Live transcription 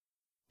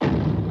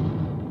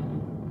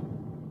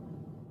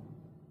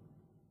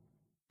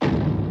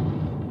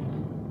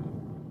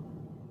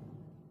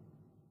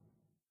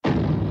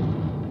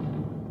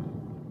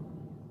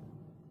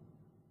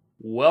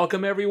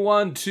Welcome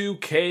everyone to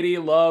Katie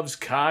Loves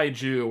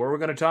Kaiju, where we're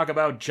going to talk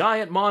about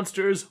giant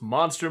monsters,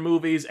 monster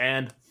movies,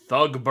 and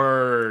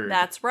Thugbird.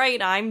 That's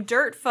right, I'm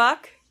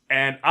Dirtfuck.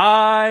 And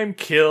I'm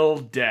Kill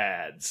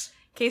Dads.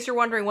 In case you're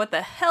wondering what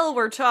the hell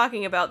we're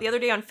talking about, the other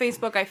day on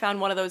Facebook I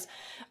found one of those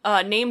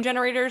name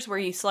generators where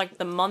you select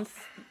the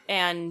month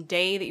and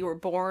day that you were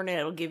born and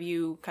it'll give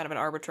you kind of an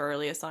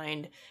arbitrarily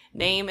assigned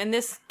name. In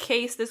this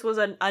case, this was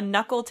a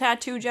knuckle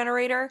tattoo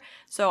generator,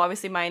 so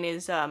obviously mine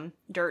is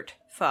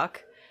Dirtfuck.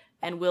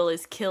 And Will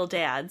is Kill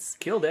Dads.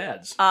 Kill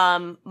Dads.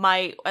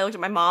 I looked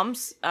at my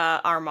mom's,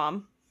 our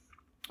mom.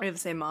 We have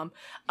the same mom.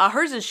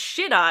 Hers is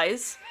Shit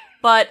Eyes,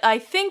 but I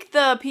think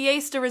the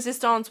pièce de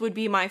resistance would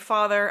be my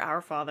father,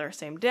 our father,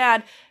 same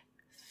dad,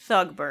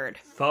 Thugbird.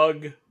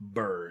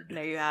 Thugbird.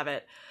 There you have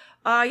it.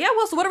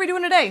 Will, so what are we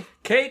doing today?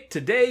 Kate,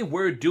 today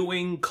we're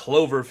doing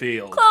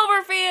Cloverfield.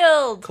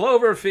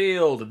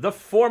 Cloverfield! The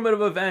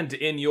formative event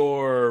in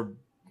your...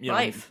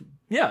 life.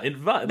 Yeah.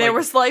 There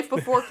was life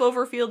before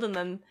Cloverfield, and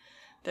then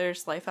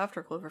there's life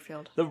after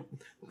Cloverfield.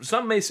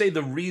 Some may say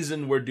the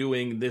reason we're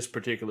doing this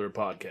particular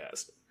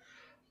podcast.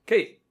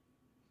 Kate,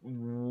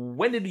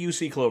 when did you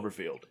see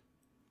Cloverfield?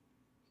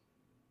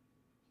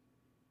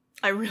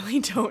 I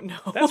really don't know.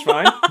 That's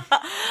fine.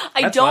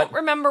 I don't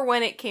remember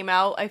when it came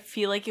out. I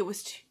feel like it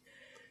was...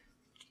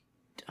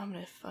 I'm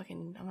gonna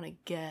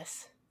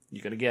guess.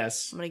 You're gonna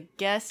guess. I'm gonna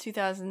guess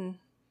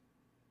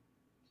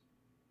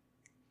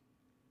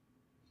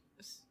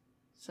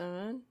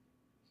 2007?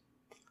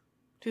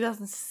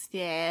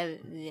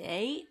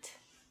 2008?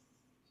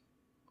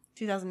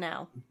 2000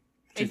 now.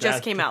 It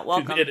just came out.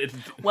 Welcome.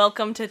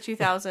 Welcome to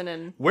 2000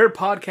 and... We're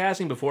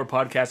podcasting before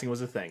podcasting was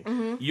a thing.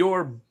 Mm-hmm.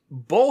 You're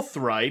both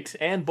right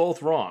and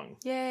both wrong.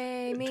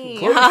 Yay, me.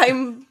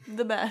 I'm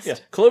the best. Yeah.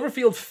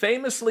 Cloverfield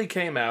famously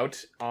came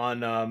out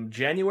on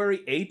January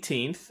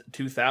 18th,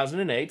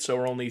 2008, so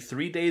we're only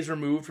 3 days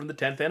removed from the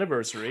 10th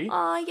anniversary.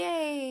 Aw,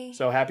 yay.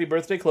 So happy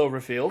birthday,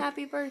 Cloverfield.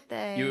 Happy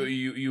birthday.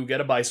 You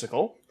get a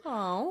bicycle.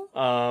 Oh.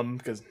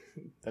 Because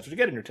that's what you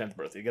get in your 10th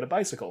birthday. You get a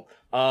bicycle.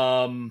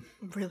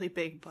 Really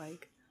big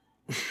bike.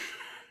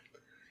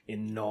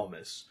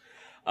 Enormous.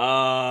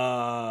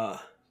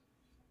 But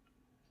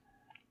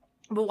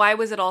why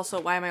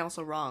am I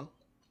also wrong?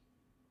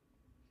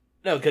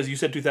 No, because you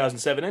said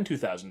 2007 and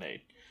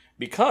 2008.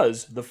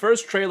 Because the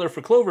first trailer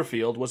for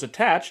Cloverfield was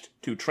attached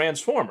to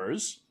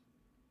Transformers,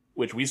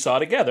 which we saw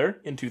together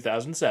in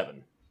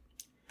 2007.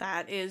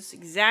 That is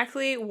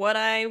exactly what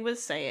I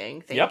was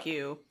saying. Thank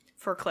you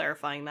for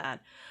clarifying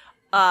that.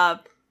 I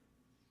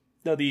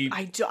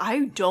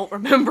don't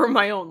remember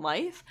my own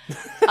life.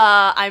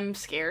 I'm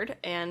scared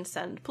and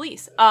send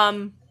police.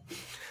 I'm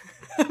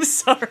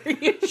sorry.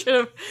 I should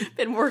have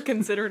been more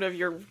considerate of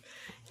your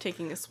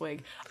taking a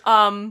swig.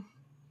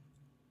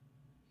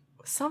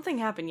 Something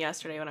happened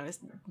yesterday when I was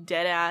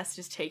dead ass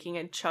just taking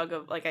a chug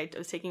of, I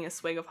was taking a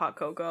swig of hot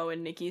cocoa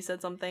and Nikki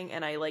said something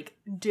and I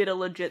did a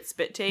legit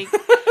spit take.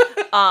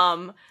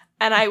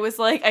 And I was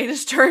I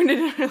just turned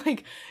and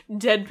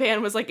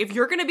deadpan was if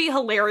you're gonna be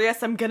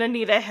hilarious, I'm gonna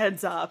need a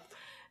heads up.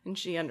 And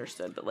she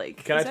understood, but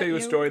Can I tell you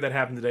a story that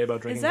happened today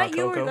about drinking hot cocoa? Is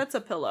that you or that's a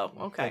pillow?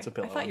 Okay. That's a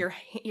pillow. I thought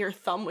your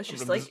thumb was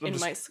just in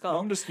my skull.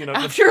 I'm just,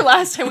 After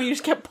last time when you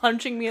just kept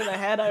punching me in the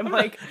head, I'm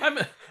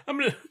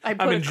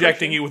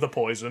injecting you with a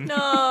poison.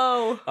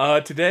 No.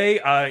 Today,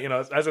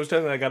 as I was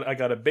telling you, I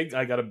got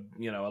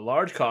a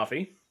large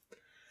coffee,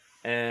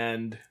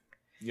 and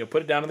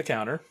put it down on the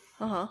counter.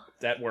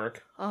 At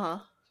work.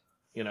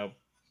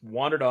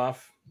 Wandered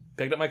off,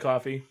 picked up my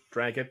coffee,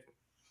 drank it.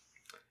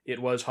 It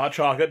was hot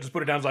chocolate. Just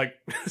put it down.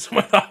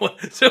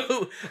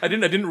 So I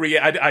didn't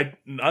react. I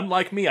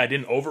unlike me, I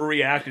didn't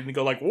overreact. I didn't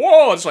go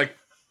whoa. It's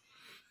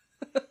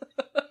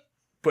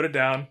put it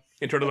down.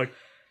 And turned to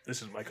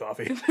this is my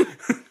coffee.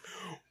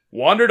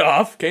 Wandered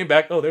off, came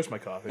back. Oh, there's my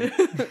coffee.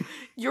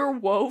 Your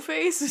whoa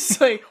face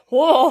is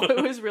whoa.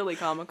 It was really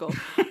comical.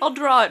 I'll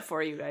draw it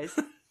for you guys.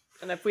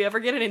 And if we ever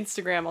get an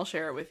Instagram, I'll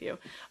share it with you.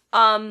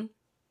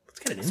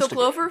 Let's get an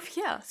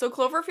Instagram. So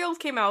Cloverfield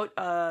came out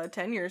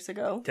 10 years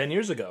ago. 10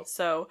 years ago.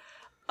 So,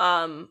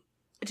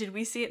 did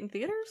we see it in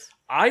theaters?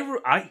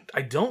 I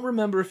don't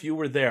remember if you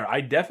were there. I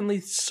definitely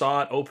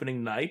saw it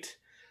opening night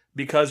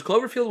because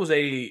Cloverfield was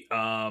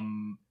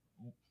I'm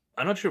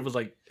not sure if it was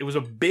it was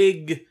a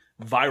big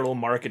viral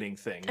marketing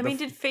thing. I mean,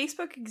 did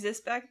Facebook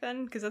exist back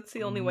then? Because that's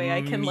the only way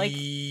I can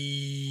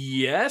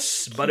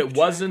Yes, but it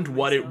wasn't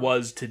what it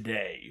was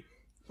today.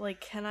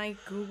 Can I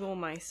Google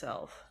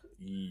myself?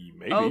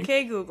 Maybe.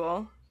 Okay,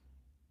 Google.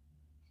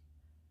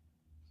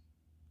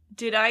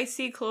 Did I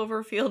see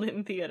Cloverfield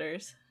in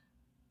theaters?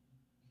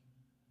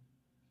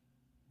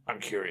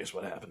 I'm curious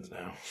what happens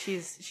now.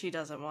 She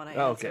doesn't want to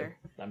answer.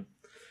 Okay.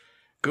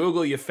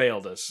 Google, you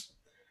failed us.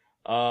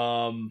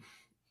 No,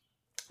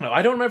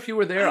 I don't remember if you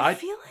were there. I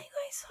feel like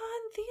I saw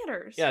it in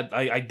theaters. Yeah,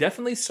 I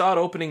definitely saw it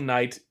opening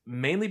night,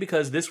 mainly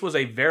because this was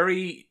a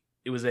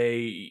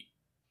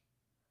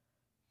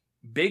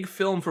big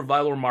film for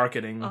viral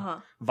marketing.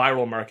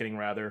 Viral marketing,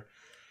 rather.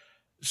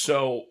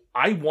 So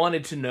I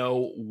wanted to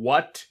know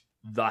what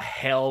the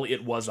hell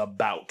it was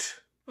about.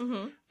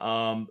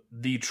 Mm-hmm.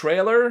 The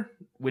trailer,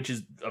 which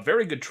is a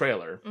very good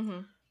trailer,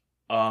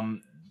 Mm-hmm.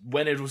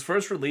 When it was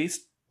first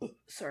released,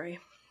 Sorry.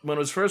 when it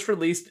was first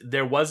released,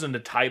 there wasn't a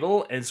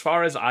title. As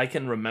far as I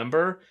can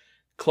remember,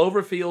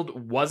 Cloverfield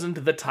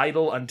wasn't the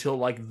title until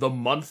like the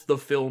month the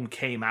film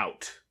came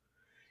out.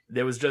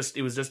 It's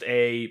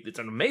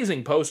an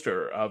amazing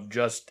poster of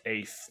just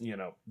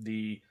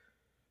the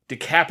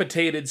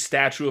decapitated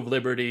Statue of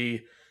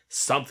Liberty,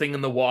 something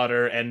in the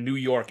water, and New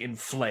York in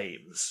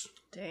flames.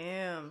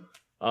 Damn.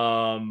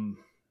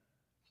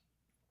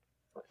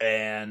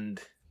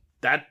 And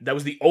that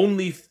was the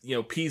only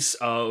piece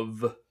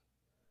of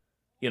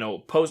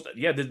post.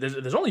 Yeah,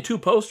 there's only two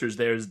posters.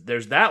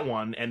 There's that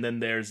one, and then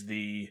there's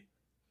the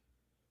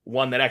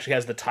one that actually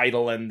has the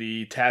title and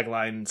the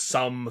tagline,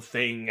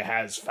 "Something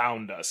has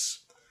found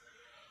us."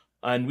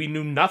 And we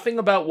knew nothing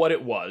about what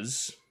it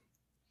was.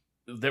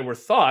 There were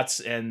thoughts,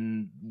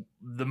 and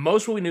the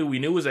most we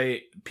knew was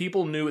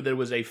people knew there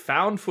was a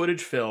found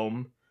footage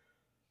film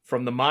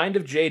from the mind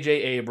of J.J.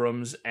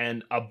 Abrams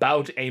and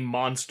about a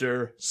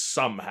monster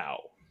somehow.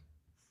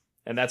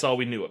 And that's all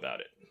we knew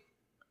about it.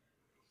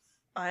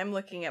 I'm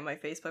looking at my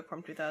Facebook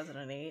from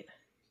 2008.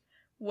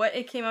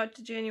 It came out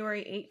to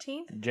January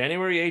 18th?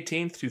 January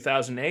 18th,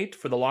 2008.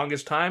 For the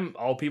longest time,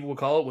 all people would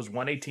call it was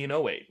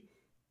 1/18/08.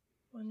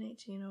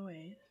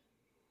 1/18/08.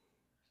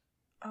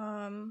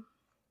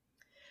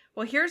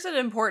 Well, here's an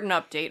important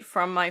update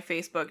from my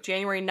Facebook.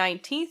 January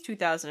 19th,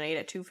 2008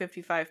 at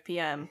 2:55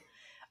 p.m.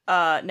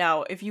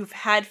 Now, if you've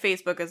had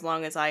Facebook as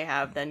long as I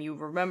have, then you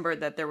remember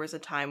that there was a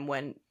time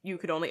when you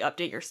could only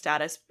update your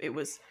status. It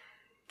was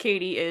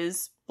Katie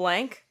is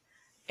blank,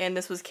 and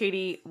this was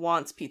Katie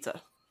wants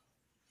pizza.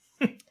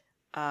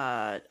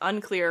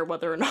 Unclear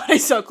whether or not I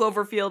saw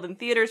Cloverfield in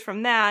theaters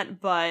from that,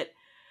 but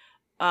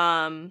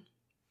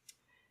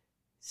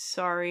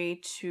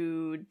sorry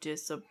to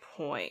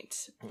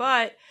disappoint.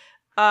 But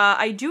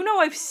I do know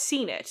I've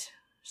seen it,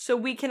 so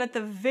we can at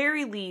the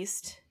very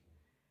least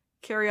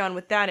carry on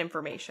with that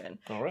information.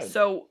 All right.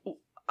 So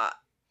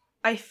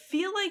I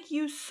feel like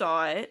you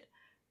saw it,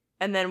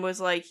 and then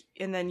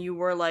you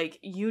were like,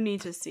 you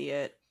need to see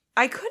it.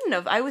 I couldn't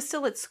have. I was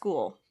still at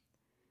school.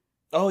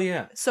 Oh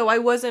yeah. So I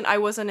wasn't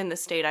in the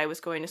state. I was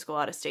going to school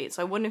out of state,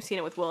 so I wouldn't have seen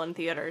it with Will in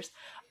theaters.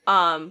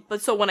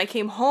 But so when I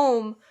came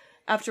home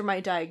after my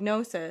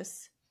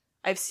diagnosis,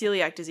 I have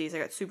celiac disease. I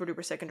got super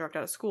duper sick and dropped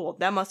out of school.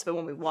 That must have been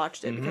when we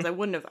watched it, because I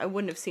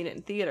wouldn't have seen it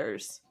in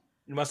theaters.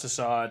 You must have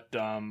saw it.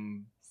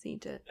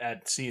 Seen it.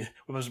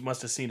 We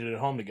must have seen it at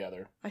home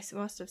together. I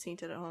must have seen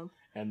it at home.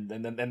 And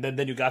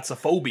then you got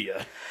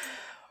sophobia.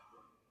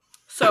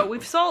 So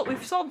we've solved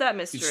that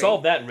mystery. You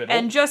solved that riddle.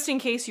 And just in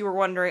case you were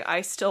wondering,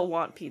 I still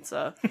want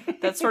pizza.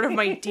 That's sort of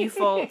my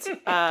default,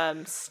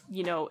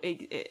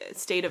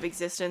 state of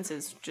existence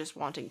is just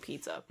wanting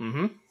pizza.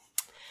 Mm-hmm.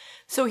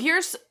 So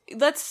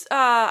let's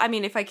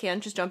if I can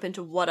just jump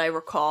into what I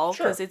recall,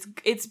 because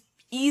it's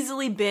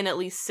easily been at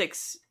least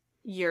 6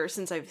 years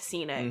since I've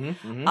seen it.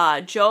 Mm-hmm,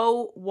 mm-hmm.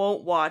 Joe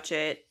won't watch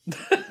it.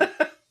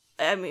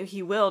 I mean,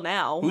 he will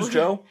now. Who's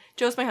Joe?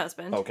 Joe's my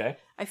husband. Okay.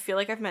 I feel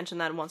like I've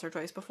mentioned that once or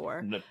twice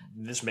before.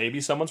 This may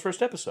be someone's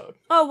first episode.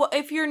 Oh, well,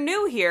 if you're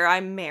new here,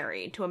 I'm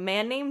married to a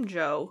man named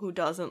Joe who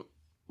doesn't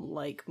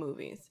like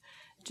movies.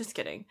 Just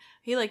kidding.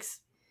 He likes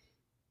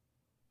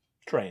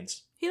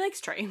trains. He likes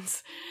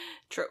trains.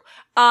 True.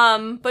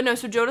 But no,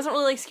 so Joe doesn't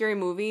really like scary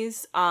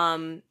movies.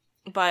 But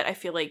I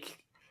feel like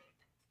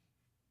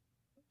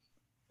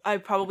I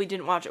probably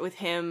didn't watch it with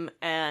him,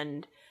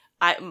 and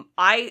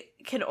I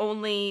can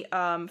only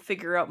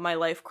figure out my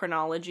life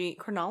chronology.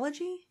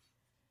 Chronology?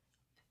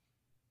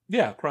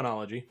 Yeah,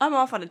 chronology. I'm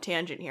off on a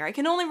tangent here. I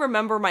can only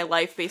remember my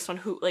life based on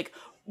who, like,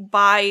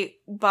 by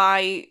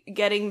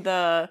getting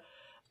the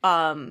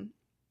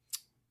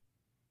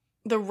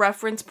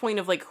reference point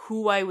of, like,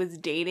 who I was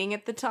dating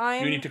at the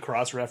time. You need to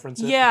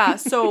cross-reference it? Yeah,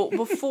 so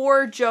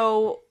before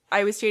Joe,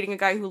 I was dating a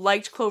guy who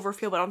liked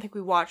Cloverfield, but I don't think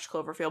we watched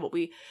Cloverfield, but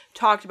we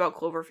talked about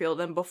Cloverfield,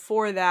 and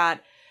before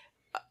that,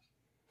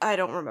 I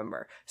don't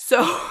remember.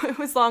 So it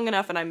was long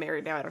enough, and I'm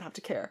married now, I don't have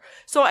to care.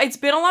 So it's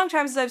been a long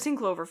time since I've seen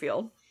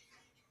Cloverfield.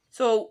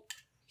 So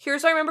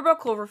here's what I remember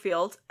about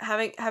Cloverfield.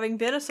 Having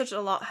been such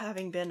a long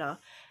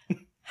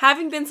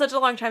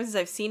time since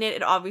I've seen it,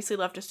 it obviously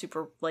left a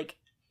super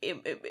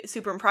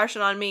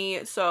impression on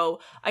me.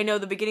 So I know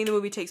the beginning of the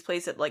movie takes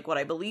place at, like, what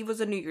I believe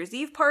was a New Year's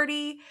Eve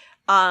party.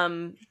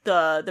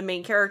 The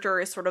main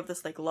character is sort of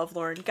this, like,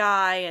 lovelorn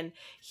guy, and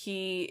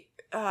he's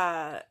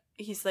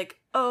like,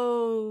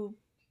 "Oh,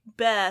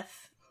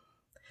 Beth,"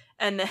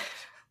 and then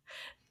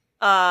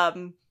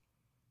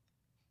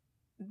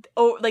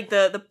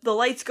the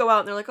lights go out,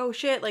 and they're like, "Oh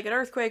shit, like an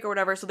earthquake or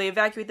whatever," so they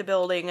evacuate the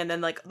building, and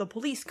then, like, the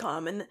police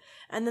come, and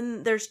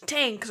then there's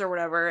tanks or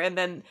whatever, and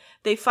then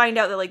they find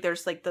out that, like,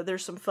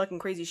 there's some fucking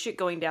crazy shit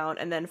going down,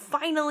 and then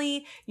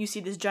finally you see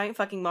this giant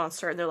fucking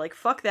monster, and they're like,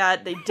 "Fuck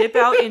that." They dip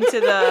out into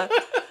the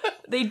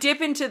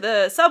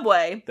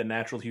subway. The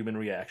natural human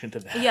reaction to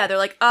that. Yeah, they're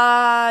like,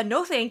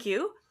 "No thank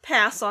you.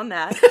 pass on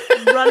that.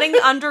 Running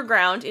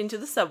underground into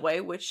the subway,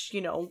 which,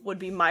 would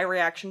be my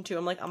reaction to.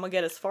 I'm like, I'm gonna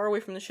get as far away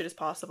from this shit as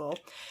possible.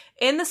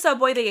 In the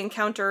subway, they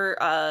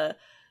encounter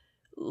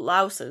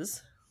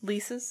louses.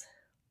 Lices?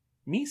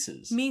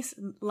 Mises.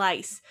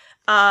 Lice.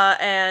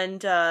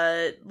 And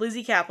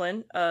Lizzie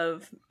Kaplan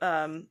of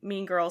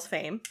Mean Girls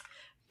fame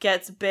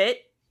gets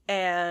bit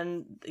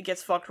and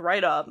gets fucked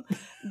right up.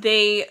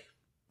 They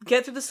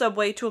get through the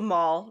subway to a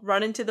mall,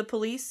 run into the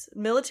police,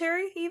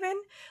 military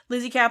even.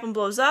 Lizzie Kaplan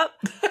blows up.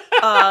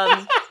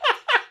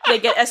 They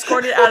get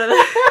escorted out of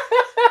the...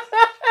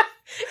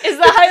 Is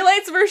the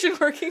highlights version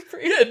working for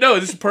you? Yeah, no,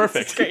 this is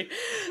perfect. This is great.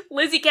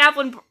 Lizzie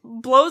Kaplan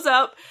blows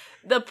up.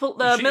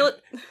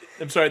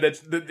 I'm sorry.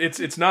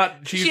 It's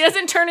not. She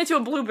doesn't turn into a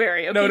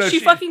blueberry. Okay? No, she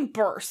fucking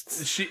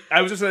bursts.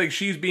 I was just saying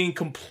she's being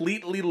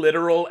completely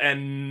literal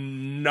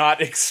and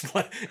not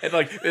explain.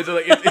 And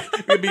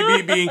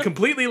being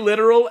completely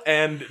literal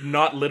and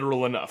not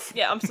literal enough.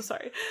 Yeah, I'm so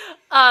sorry.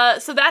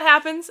 So that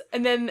happens,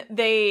 and then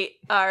they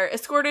are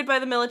escorted by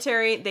the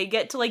military. They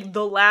get to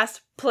the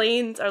last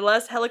planes or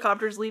last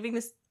helicopters leaving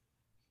this.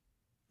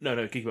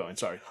 No, keep going.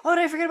 Sorry. Oh,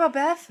 did I forget about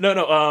Beth?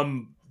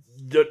 No.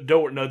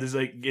 Don't no. There's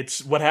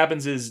it's what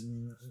happens is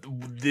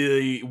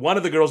one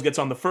of the girls gets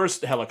on the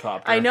first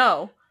helicopter. I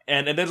know.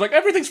 And then it's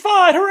everything's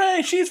fine,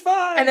 hooray, she's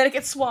fine. And then it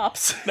gets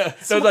swaps. I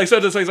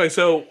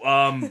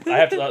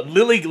have to.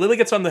 Lily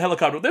gets on the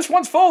helicopter. This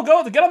one's full.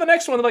 Get on the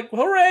next one. They're like,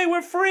 hooray,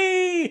 we're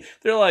free.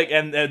 They're like,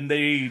 and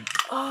they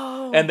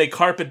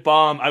carpet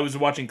bomb. I was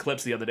watching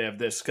clips the other day of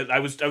this because I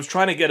was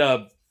trying to get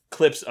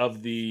clips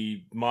of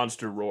the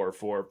monster roar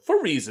for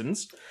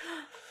reasons.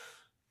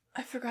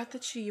 I forgot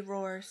that she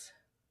roars.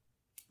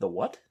 The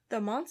what?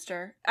 The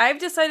monster. I've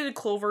decided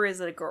Clover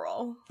is a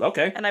girl.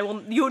 Okay. And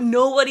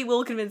nobody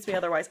will convince me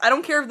otherwise. I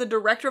don't care if the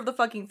director of the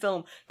fucking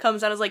film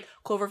comes out as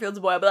Cloverfield's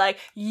boy. I'll be like,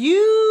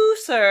 you,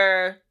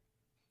 sir,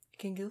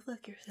 can go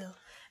fuck yourself.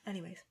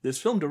 Anyways. This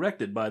film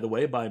directed, by the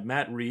way, by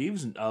Matt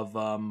Reeves of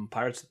the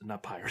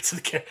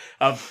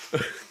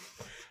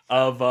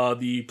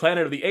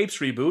Planet of the Apes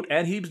reboot,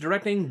 and he's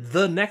directing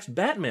the next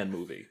Batman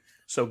movie.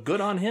 So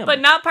good on him. But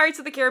not Pirates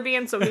of the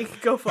Caribbean, so he can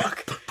go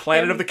fuck.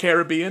 Planet of the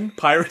Caribbean,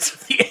 Pirates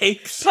of the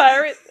Apes.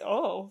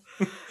 Oh.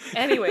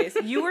 Anyways,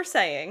 you were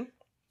saying.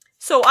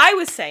 So I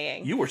was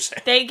saying. You were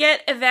saying. They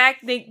get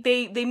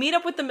they meet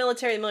up with the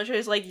military. The military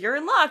is like, you're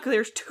in luck.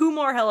 There's 2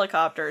 more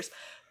helicopters.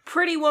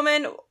 Pretty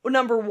Woman,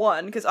 number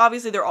 1, because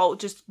obviously they're all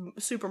just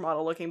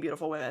supermodel looking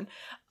beautiful women.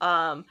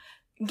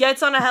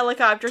 Gets on a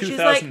helicopter. She's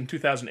like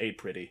 2008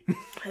 pretty.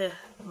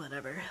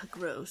 Whatever.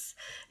 Gross.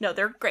 No,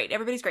 they're great.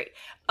 Everybody's great.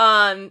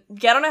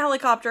 Get on a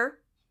helicopter,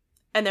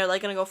 and they're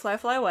gonna go fly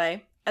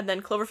away. And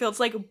then Cloverfield's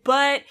like,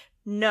 but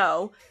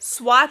no.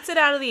 Swats it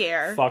out of the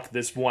air. Fuck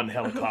this one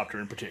helicopter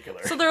in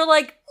particular. So they're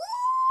like,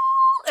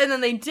 ooh, and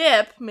then they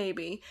dip,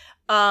 maybe.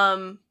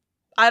 I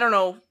don't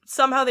know.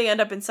 Somehow they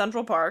end up in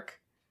Central Park.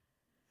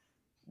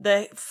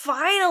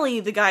 Finally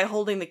the guy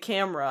holding the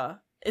camera.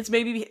 It's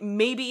maybe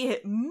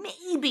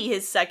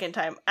his second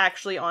time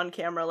actually on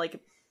camera,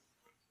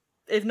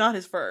 if not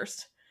his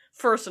first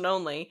and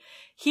only.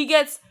 He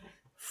gets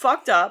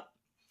fucked up.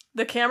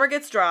 The camera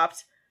gets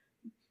dropped.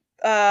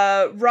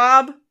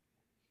 Rob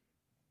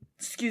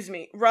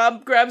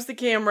grabs the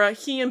camera.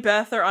 He and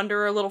Beth are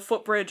under a little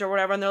footbridge or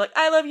whatever, and they're like,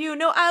 I love you.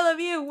 No, I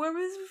love you. We're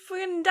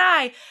gonna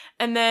die.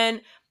 And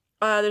then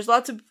there's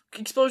lots of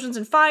explosions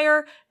and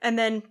fire, and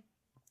then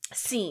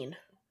scene.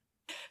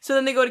 So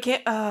then they go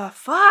to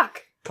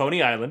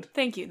Coney Island.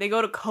 Thank you. They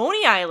go to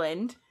Coney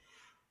Island.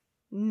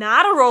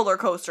 Not a roller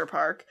coaster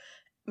park.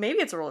 Maybe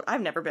it's a roller.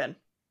 I've never been.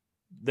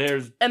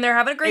 And they're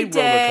having a great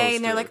day.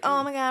 And they're like,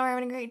 oh my god, we're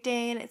having a great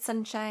day. And it's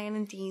sunshine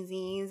and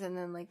daisies. And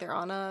then they're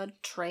on a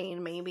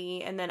train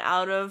maybe. And then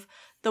out of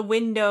the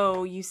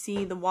window, you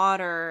see the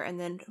water. And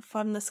then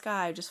from the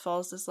sky just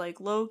falls this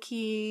low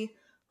key,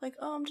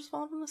 oh, I'm just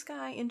falling from the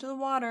sky into the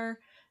water.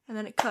 And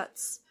then it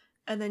cuts.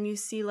 And then you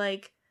see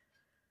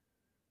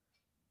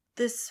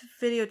this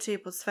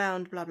videotape was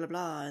found, blah, blah,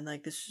 blah, and,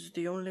 this is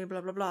the only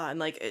blah, blah, blah,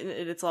 and,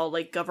 it's all,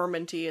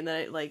 government-y, and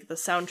then, the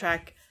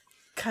soundtrack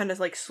kind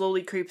of,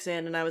 slowly creeps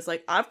in, and I was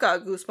like, I've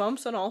got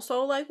goosebumps, and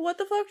also, what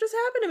the fuck just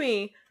happened to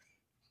me?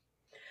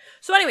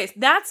 So, anyways,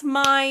 that's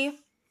my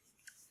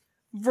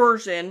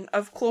version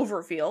of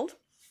Cloverfield.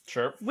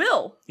 Sure.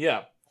 Will.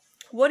 Yeah.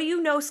 What do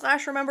you know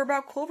 / remember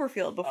about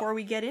Cloverfield before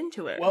we get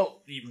into it?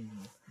 Well,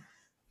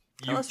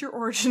 tell us your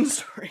origin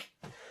story.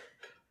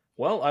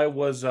 Well, I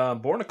was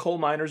born a coal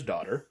miner's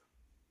daughter.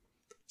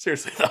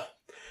 Seriously, though.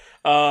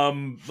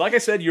 Like I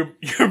said, you're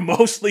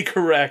mostly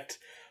correct.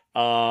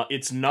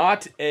 It's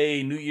not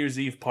a New Year's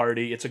Eve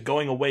party. It's a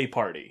going away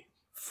party.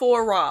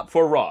 For Rob.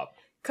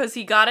 Because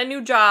he got a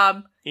new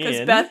job.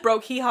 Because Beth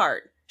broke his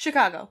heart.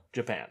 Chicago.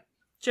 Japan.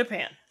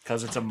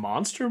 Because it's a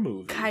monster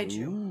movie.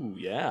 Kaiju. Ooh,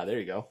 yeah, there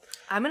you go.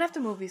 I'm going to have to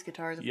move these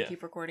guitars if we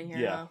keep recording here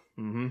now.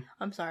 Mm-hmm.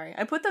 I'm sorry.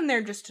 I put them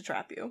there just to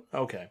trap you.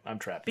 Okay, I'm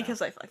trapped now.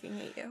 Because I fucking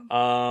hate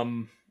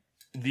you.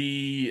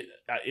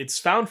 It's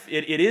found.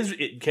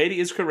 Katie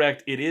is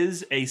correct. It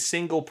is a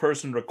single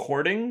person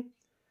recording.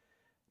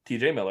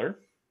 T.J. Miller.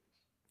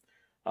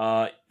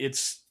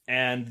 It's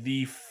And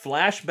the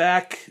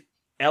flashback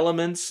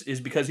elements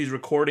is because he's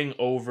recording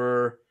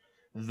over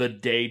the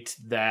date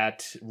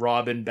that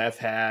Rob and Beth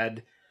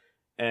had,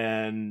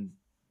 and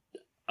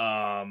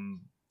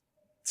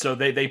so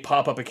they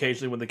pop up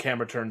occasionally when the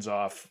camera turns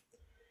off.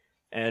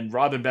 And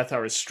Rob and Beth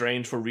are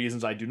estranged for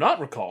reasons I do not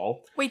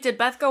recall. Wait, did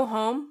Beth go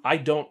home? I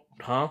don't...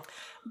 Huh?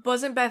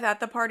 Wasn't Beth at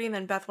the party and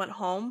then Beth went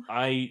home?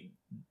 I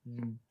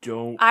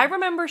don't... I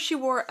remember she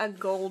wore a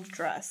gold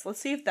dress.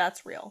 Let's see if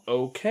that's real.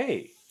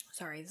 Okay.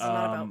 Sorry, this is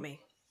not about me.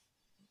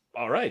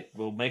 All right,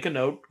 we'll make a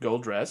note.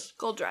 Gold dress.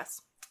 Gold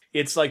dress.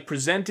 It's like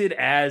presented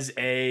as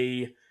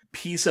a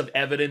piece of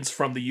evidence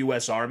from the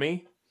U.S.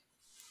 Army.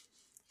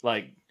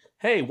 Like,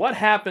 hey, what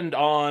happened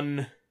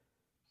on...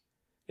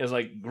 It was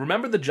like,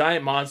 remember the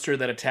giant monster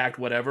that attacked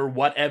whatever?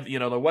 What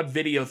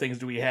video things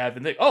do we have?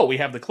 And we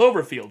have the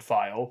Cloverfield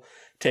file.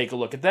 Take a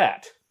look at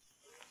that.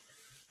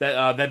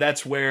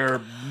 That's where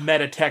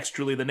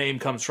metatextually the name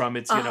comes from.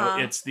 It's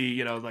it's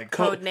the like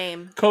code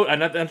name.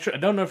 I'm sure, I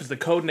don't know if it's the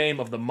code name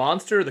of the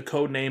monster or the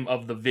code name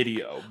of the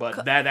video,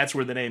 but that's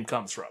where the name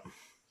comes from.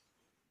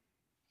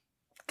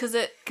 Because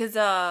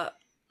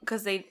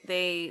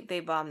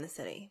they bombed the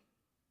city.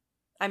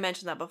 I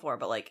mentioned that before,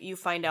 but like you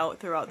find out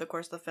throughout the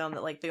course of the film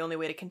that like the only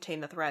way to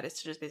contain the threat is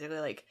to just basically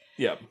like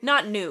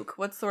not nuke.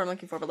 What's the word I'm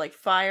looking for? But like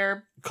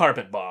fire.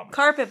 Carpet bomb.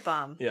 Carpet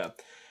bomb. Yeah.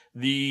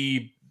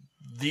 The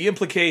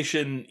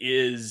implication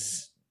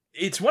is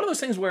it's one of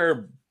those things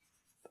where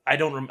I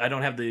don't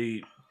have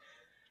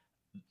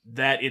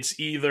that it's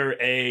either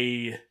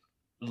a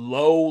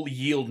low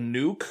yield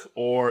nuke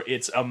or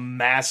it's a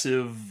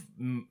massive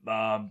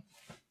mother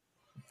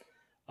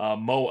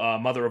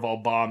of all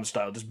bombs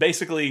style. Just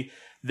basically.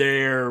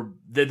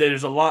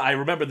 There's a line. I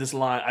remember this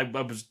line.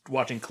 I was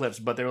watching clips,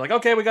 but they were like,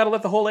 "Okay, we got to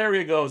let the whole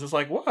area go." So it's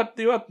like, what? Like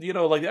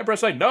the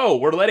Emperor's like, "No,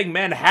 we're letting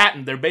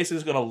Manhattan." They're basically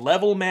just going to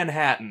level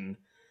Manhattan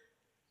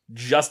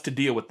just to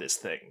deal with this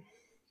thing.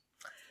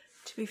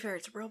 To be fair,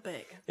 it's real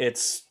big.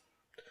 It's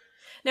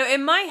now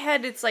in my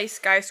head, it's like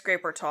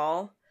skyscraper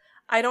tall.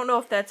 I don't know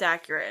if that's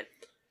accurate.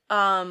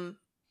 I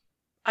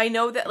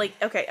know that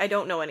I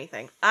don't know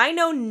anything. I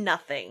know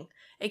nothing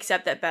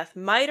except that Beth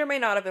might or may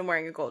not have been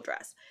wearing a gold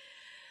dress.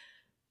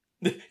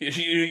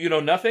 You know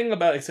nothing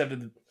about except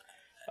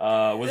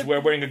was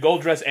wearing a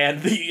gold dress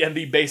and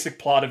the basic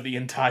plot of the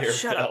entire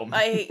film. Up.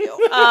 I hate you.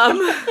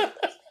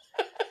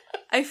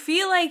 I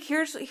feel like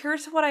here's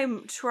what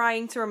I'm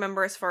trying to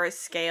remember as far as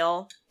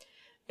scale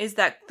is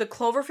that the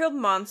Cloverfield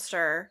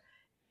monster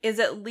is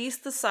at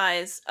least the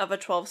size of a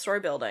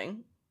 12-story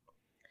building,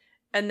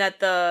 and that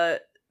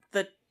the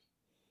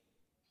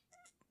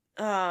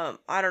I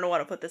don't know how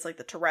to put this, like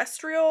the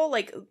terrestrial,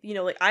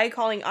 I'm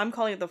calling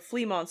it the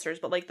flea monsters,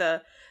 but like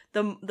the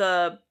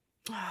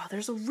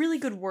there's a really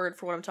good word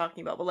for what I'm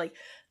talking about, but like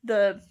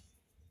the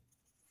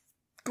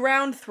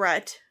ground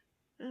threat,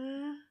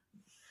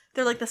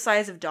 they're like the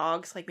size of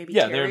dogs, like maybe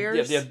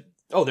terriers.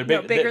 They're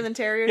big, bigger than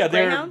terriers. Yeah,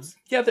 greyhounds.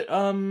 They're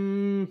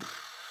German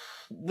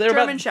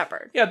about,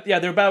 Shepherd. Yeah,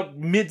 they're about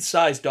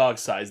mid-sized dog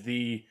size.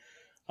 The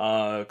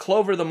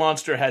Clover the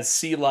monster has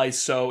sea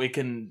lice, so it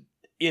can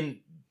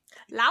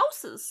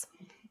louses.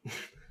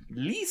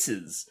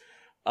 Leases.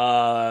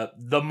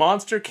 The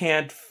monster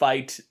can't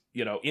fight,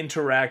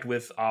 interact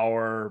with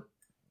our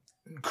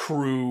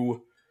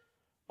crew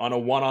on a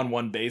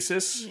one-on-one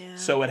basis. Yeah.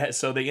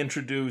 So they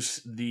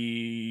introduce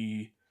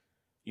the,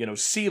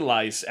 sea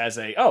lice as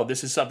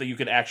this is something you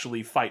can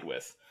actually fight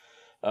with.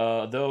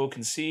 Though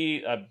can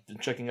see, I'm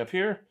checking up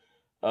here,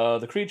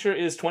 the creature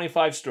is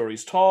 25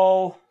 stories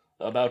tall,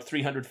 about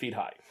 300 feet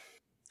high.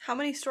 How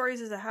many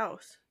stories is a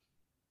house?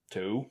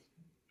 2.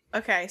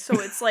 Okay, so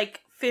it's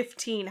like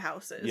 15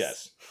 houses.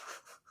 Yes.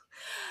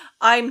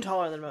 I'm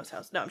taller than most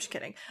houses. No, I'm just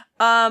kidding.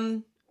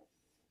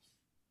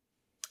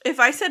 If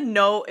I said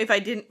no, if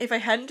I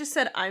hadn't just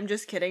said I'm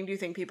just kidding, do you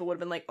think people would have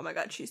been like, "Oh my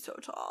god, she's so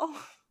tall"?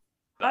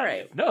 All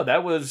right. No,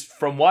 that was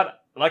from what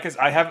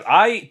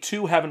I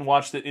too haven't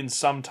watched it in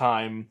some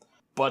time,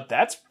 but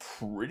that's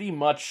pretty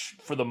much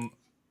for the.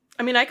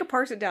 I mean, I could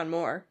parse it down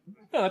more.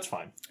 No, that's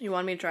fine. You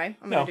want me to try?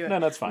 I'm gonna do it. No,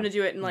 that's fine. I'm gonna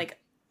do it in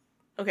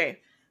okay,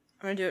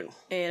 I'm gonna do it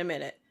in a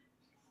minute.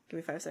 Give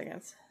me 5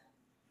 seconds.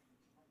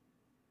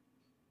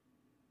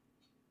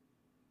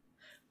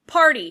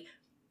 Party,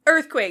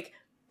 earthquake,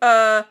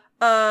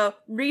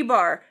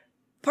 rebar,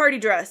 party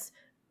dress,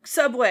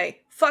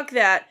 subway, fuck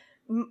that,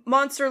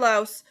 monster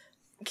louse,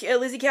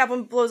 Lizzie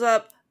Kaplan blows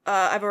up.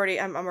 I'm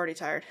already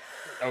tired.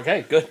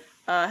 Okay, good.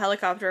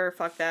 Helicopter,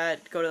 fuck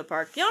that, go to the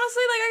park. Yeah,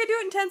 honestly, I could do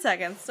it in 10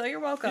 seconds, so you're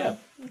welcome. Yeah.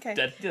 Okay.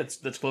 That's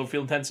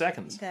Cloverfield in 10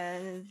 seconds.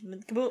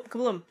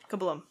 Kabloom.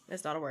 Kabloom.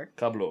 It's not a word.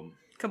 Kabloom.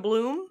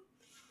 Kabloom?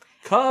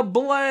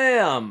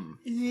 Kablam!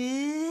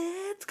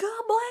 It's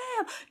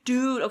kablam!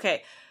 Dude,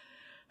 okay.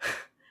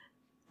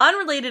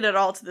 Unrelated at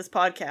all to this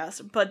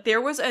podcast, but there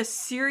was a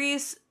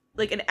serious,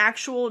 an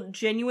actual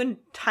genuine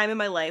time in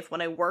my life when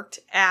I worked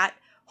at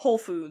Whole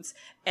Foods,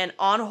 and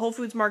on Whole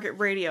Foods Market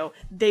Radio,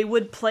 they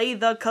would play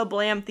the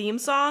Kablam theme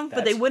song,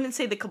 but they wouldn't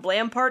say the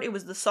Kablam part. It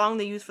was the song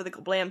they used for the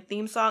Kablam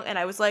theme song, and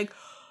I was like,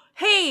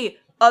 hey,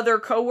 other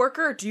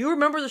coworker, do you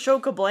remember the show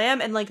Kablam?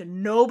 And, like,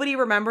 nobody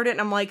remembered it. And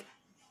I'm like,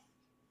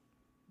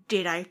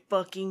 did I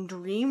fucking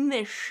dream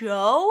this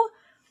show?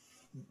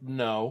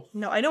 No.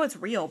 No, I know it's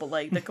real, but,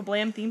 like, the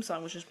Kablam theme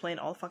song was just playing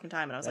all the fucking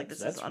time. And I was like,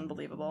 this is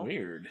unbelievable.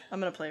 Weird.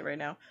 I'm gonna play it right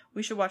now.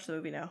 We should watch the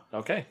movie now.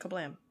 Okay.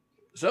 Kablam.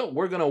 So,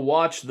 we're going to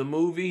watch the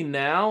movie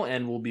now,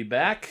 and we'll be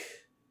back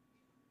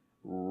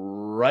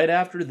right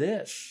after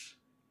this.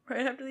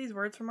 Right after these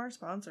words from our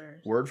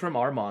sponsors. Word from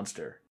our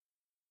monster.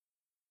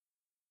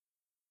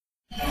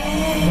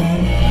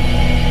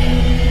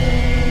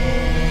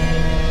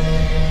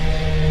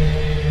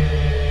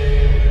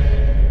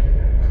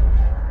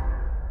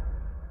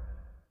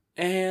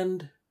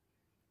 And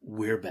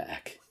we're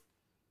back.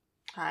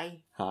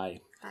 Hi.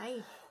 Hi.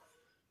 Hi.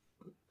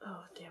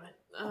 Oh, damn it.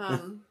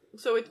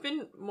 So it's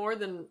been more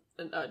than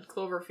a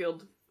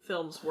Cloverfield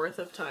film's worth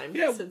of time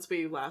since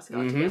we last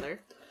got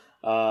together.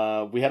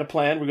 We had a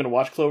plan. We're going to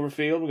watch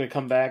Cloverfield. We're going to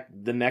come back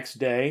the next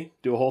day,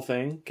 do a whole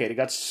thing. Katie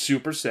got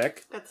super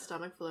sick. Got the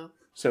stomach flu.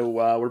 So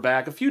we're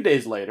back a few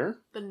days later.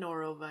 The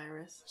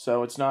norovirus.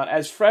 So it's not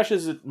as fresh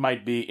as it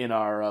might be in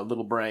our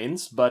little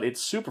brains, but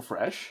it's super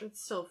fresh.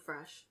 It's so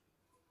fresh.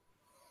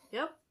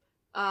 Yep.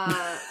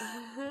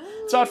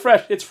 It's not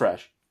fresh. It's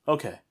fresh.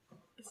 Okay.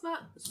 It's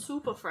not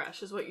super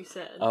fresh, is what you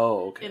said.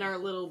 Oh, okay. In our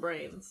little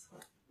brains.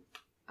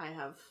 I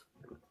have.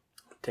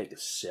 Take a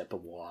sip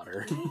of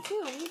water.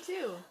 Me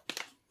too.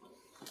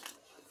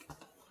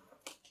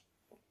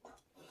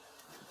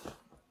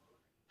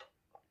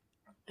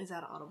 Is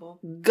that audible?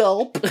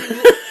 Gulp.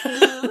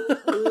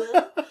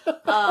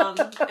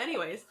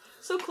 Anyways,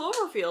 so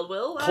Cloverfield,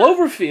 Will.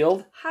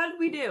 Cloverfield. How did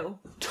we do?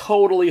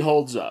 Totally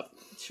holds up.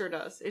 It sure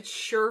does. It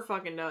sure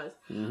fucking does.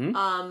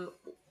 Mm-hmm.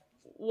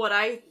 What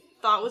I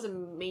thought was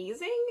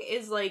amazing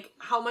is, like,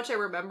 how much I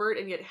remembered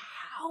and yet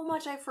how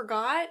much I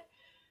forgot.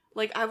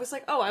 Like, I was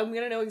like, oh, I'm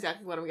gonna know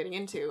exactly what I'm getting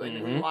into. And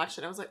then we watched it,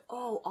 and I was like,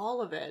 oh,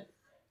 all of it.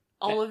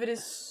 All of it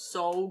is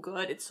so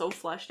good. It's so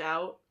fleshed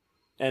out.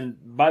 And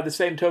by the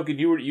same token,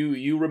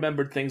 you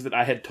remembered things that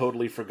I had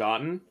totally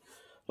forgotten.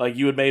 Like,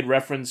 you had made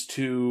reference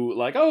to,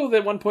 like, oh,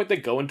 at one point they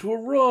go into a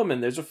room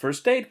and there's a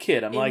first aid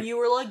kit. I'm like... you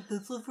were like,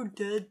 this is for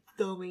dead,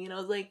 dummy. And I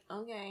was like,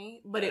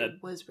 okay. But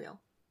it was real.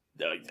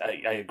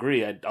 I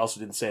agree. I also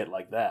didn't say it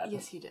like that.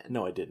 Yes, you did.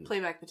 No, I didn't. Play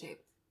back the tape.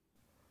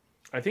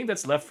 I think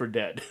that's Left 4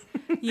 Dead.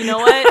 You know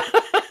what?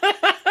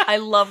 I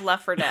love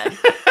Left 4 Dead.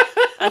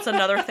 That's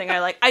another thing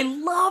I like. I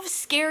love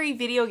scary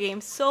video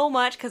games so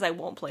much because I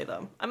won't play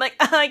them. I'm like,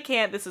 I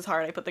can't. This is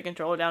hard. I put the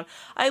controller down.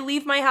 I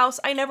leave my house.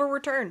 I never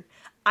return.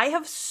 I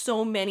have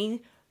so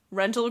many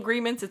rental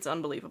agreements. It's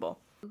unbelievable.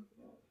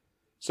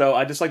 So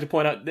I just like to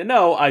point out that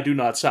no, I do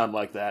not sound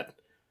like that.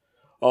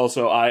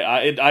 Also,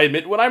 I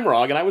admit when I'm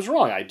wrong, and I was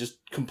wrong. I just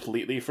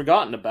completely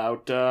forgotten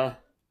about that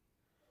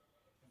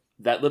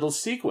little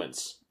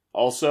sequence.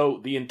 Also,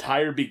 the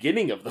entire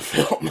beginning of the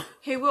film.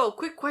 Hey, Will,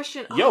 quick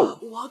question. Yo.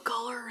 What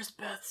color is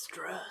Beth's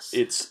dress?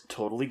 It's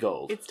totally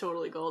gold. It's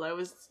totally gold. I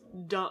was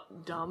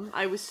dumb.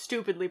 I was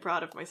stupidly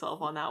proud of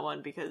myself on that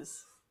one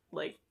because,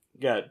 like,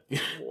 yeah.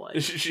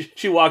 What?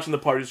 She walks in the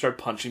party and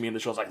starts punching me in the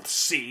shoulder. Like,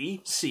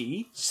 see.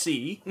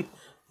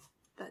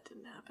 That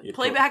didn't happen.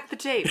 Play back the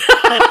tape.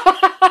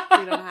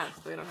 We don't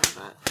have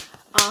that.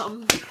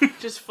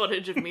 Just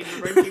footage of me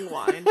drinking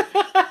wine.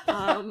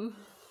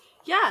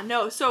 Yeah,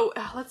 no, so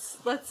let's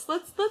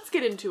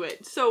get into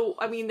it. So,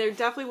 I mean, there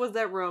definitely was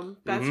that room.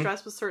 Beth's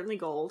dress was certainly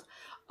gold.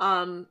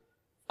 I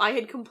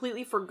had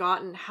completely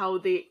forgotten how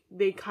they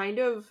kind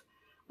of,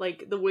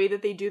 like, the way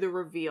that they do the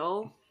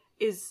reveal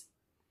is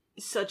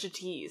such a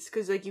tease.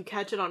 Because, like, you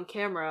catch it on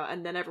camera,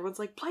 and then everyone's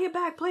like, play it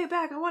back,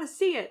 I want to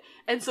see it.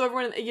 And so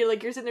everyone, you're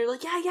sitting there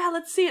like, yeah,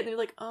 let's see it. And you're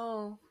like,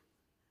 oh.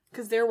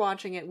 Because they're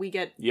watching it, we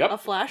get a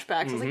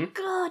flashback. So I was like,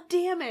 God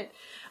damn it.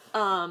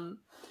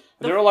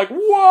 They're like,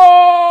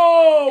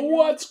 whoa,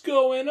 what's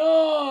going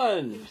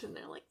on? You're sitting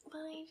there like, but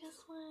I just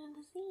wanted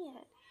to see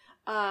it.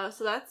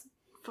 So that's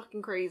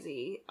fucking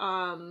crazy.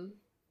 I've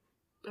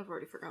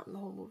already forgotten the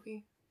whole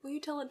movie. Will you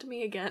tell it to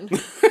me again?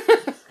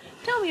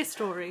 Tell me a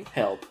story.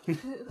 Help.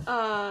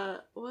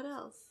 What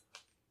else?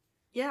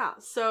 Yeah,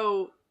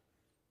 so,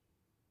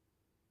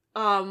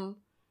 a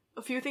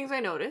few things I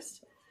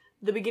noticed.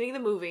 The beginning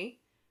of the movie,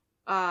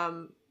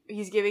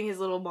 he's giving his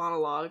little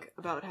monologue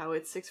about how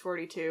it's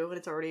 6:42 and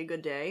it's already a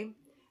good day.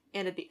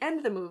 And at the end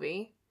of the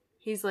movie,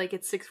 he's like,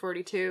 it's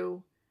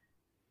 6:42.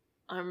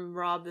 I'm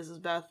Rob, this is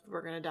Beth,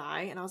 we're gonna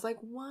die. And I was like,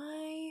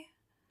 why?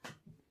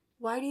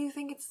 Why do you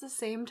think it's the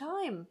same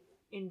time?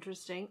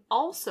 Interesting.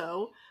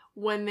 Also,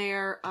 when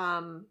they're,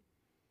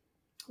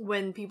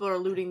 when people are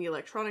looting the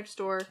electronics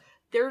store,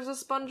 there's a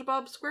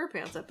SpongeBob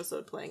SquarePants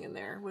episode playing in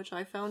there, which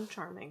I found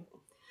charming.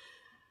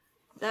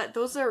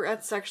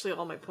 That's actually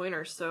all my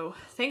pointers, so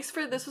thanks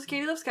for this was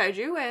Katie Loves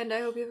Kaiju, and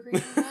I hope you have a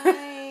great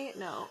night.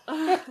 No.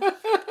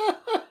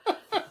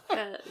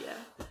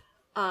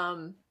 Yeah.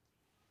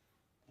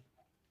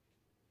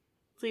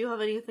 Do you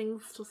have anything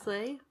to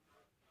say?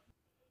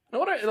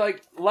 What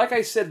like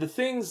I said, the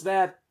things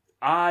that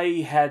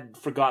I had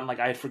forgotten, like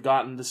I had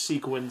forgotten the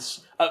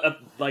sequence,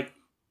 like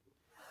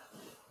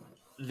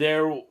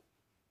there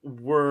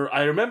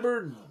I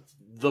remember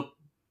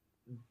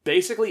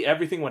basically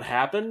everything what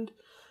happened,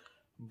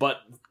 but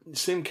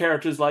some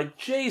characters like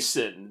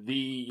Jason,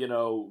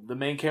 the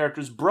main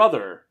character's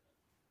brother,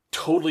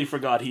 totally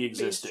forgot he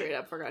existed. Straight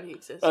up forgot he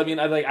existed. I mean,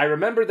 I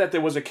remember that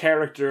there was a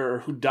character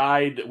who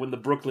died when the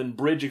Brooklyn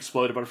Bridge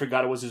exploded, but I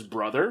forgot it was his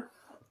brother.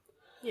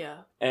 Yeah.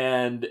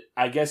 And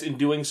I guess in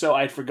doing so,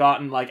 I'd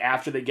forgotten, like,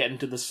 after they get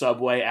into the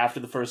subway, after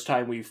the first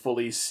time we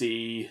fully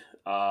see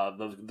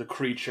the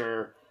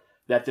creature,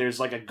 that there's,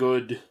 like, a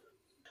good,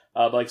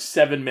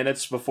 7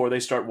 minutes before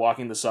they start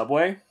walking the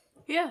subway.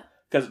 Yeah.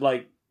 Because,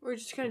 like... We're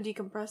just kind of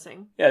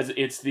decompressing. Yeah,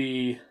 it's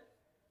the...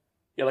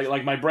 Yeah,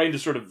 like, my brain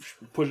just sort of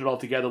pushed it all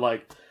together,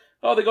 like,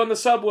 oh, they go in the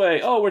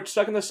subway. Oh, we're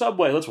stuck in the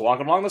subway. Let's walk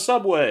along the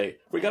subway.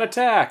 We got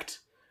attacked.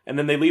 And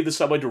then they leave the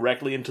subway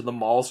directly into the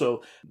mall.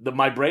 So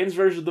my brain's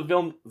version of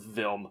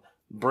the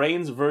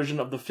brain's version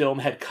of the film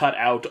had cut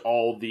out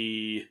all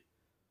the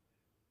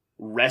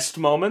rest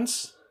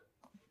moments.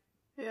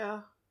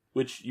 Yeah.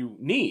 Which you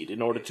need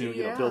in order to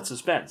build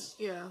suspense.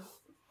 Yeah.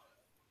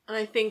 And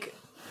I think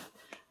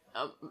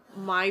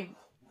my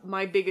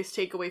biggest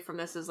takeaway from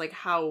this is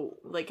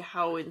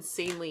how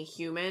insanely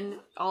human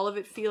all of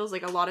it feels.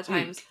 Like, a lot of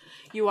times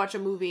you watch a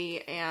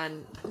movie,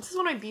 and this is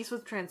one of my beefs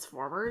with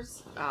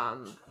Transformers.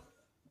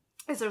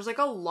 Is there's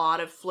a lot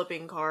of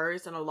flipping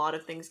cars and a lot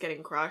of things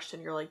getting crushed,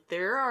 and you're like,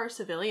 there are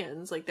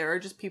civilians, there are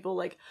just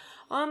people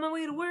on my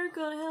way to work,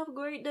 gonna have a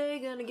great day,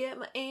 gonna get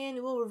my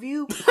annual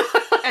review,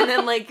 and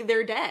then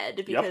they're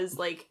dead because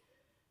I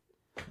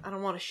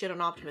don't want to shit on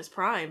Optimus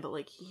Prime, but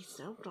he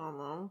stepped on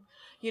them.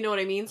 You know what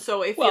I mean?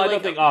 So if I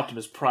don't think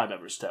Optimus Prime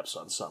ever steps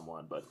on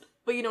someone, but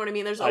you know what I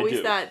mean. There's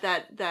always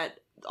that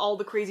all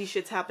the crazy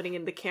shit's happening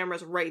and the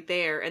camera's right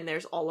there, and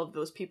there's all of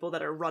those people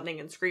that are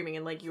running and screaming,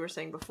 and like you were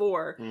saying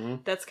before,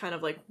 that's kind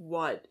of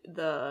what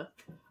the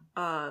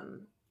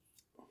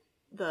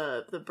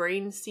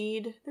brain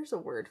seed. There's a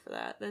word for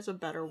that. There's a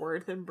better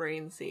word than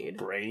brain seed.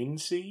 Brain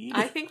seed?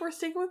 I think we're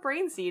sticking with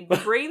brain seed. The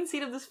brain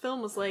seed of this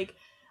film was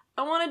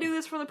I want to do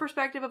this from the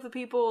perspective of the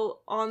people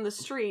on the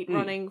street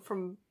running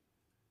from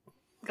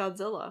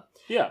Godzilla.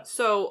 Yeah.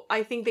 So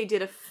I think they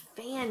did a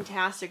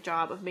fantastic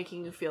job of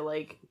making you feel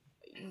like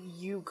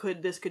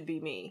this could be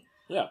me.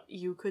 Yeah.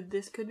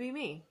 This could be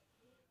me.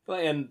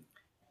 And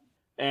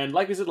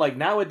like I said,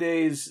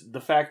 nowadays,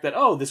 the fact that,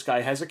 this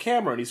guy has a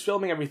camera and he's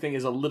filming everything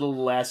is a little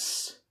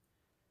less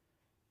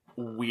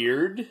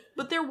weird.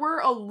 But there were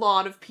a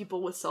lot of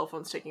people with cell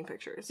phones taking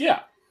pictures.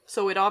 Yeah.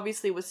 So it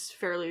obviously was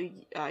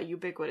fairly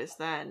ubiquitous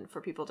then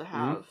for people to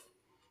have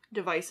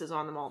devices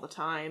on them all the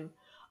time.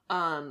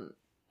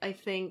 I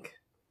think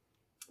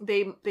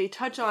they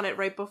touch on it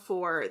right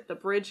before the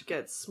bridge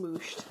gets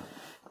smooshed,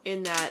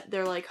 in that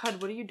they're like,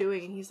 Hud, what are you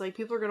doing? And he's like,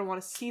 people are going to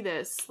want to see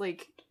this.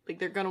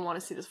 They're going to want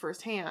to see this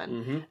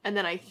firsthand. And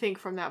then I think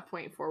from that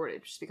point forward,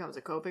 it just becomes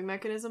a coping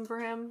mechanism for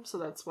him. So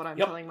that's what I'm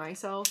telling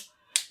myself.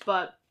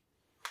 But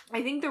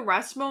I think the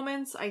rest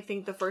moments, I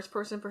think the first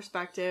person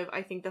perspective,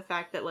 I think the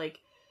fact that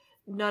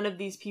none of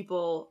these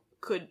people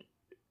could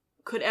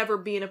ever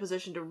be in a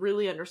position to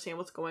really understand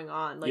what's going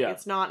on.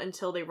 It's not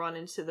until they run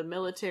into the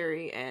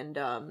military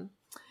and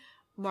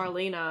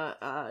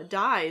Marlena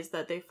dies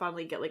that they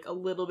finally get a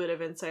little bit of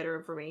insider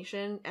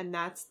information, and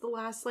that's the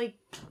last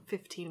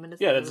 15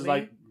 minutes. Yeah, of the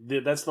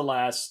movie. that's the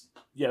last.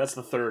 Yeah, that's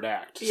the third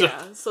act.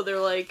 Yeah, so they're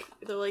like,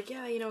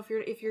 yeah,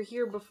 if you're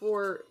here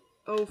before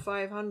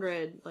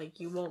 0500,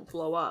 you won't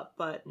blow up,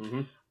 but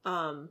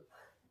pause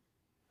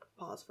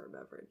for a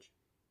beverage.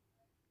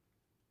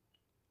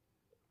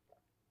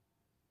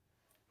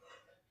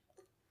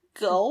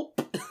 Gulp.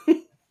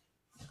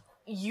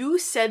 You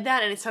said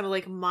that and it sounded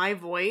like my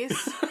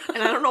voice,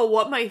 and I don't know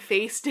what my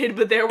face did,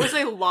 but there was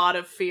a lot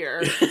of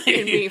fear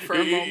in me for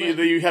a moment.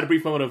 You had a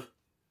brief moment of...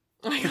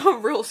 I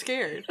got real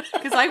scared,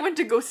 because I went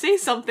to go say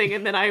something,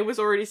 and then I was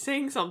already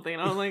saying something,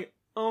 and I was like,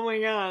 oh my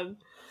god.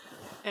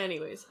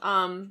 Anyways,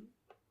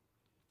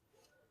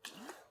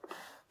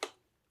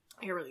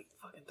 you're really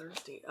fucking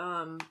thirsty.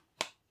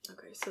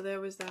 Okay, so there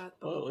was that.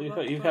 Well,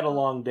 you've had a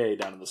long day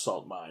down in the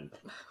salt mine.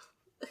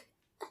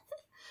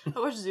 I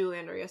watched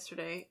Zoolander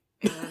yesterday,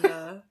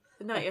 and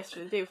not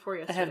yesterday, the day before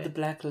yesterday. I have the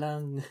black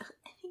lung.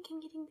 I think I'm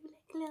getting the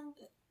black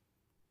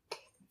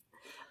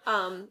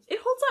lung. It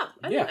holds up.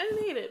 I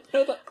didn't hate it.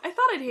 I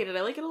thought I'd hate it.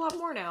 I like it a lot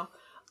more now.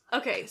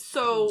 Okay,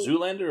 so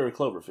Zoolander or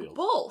Cloverfield?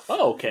 Both.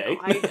 Oh, okay.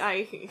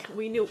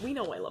 We know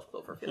I love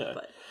Cloverfield,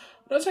 but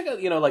it's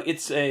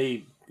it's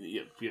a,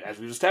 as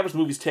we've established, the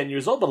movie's 10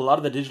 years old, but a lot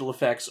of the digital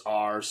effects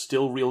are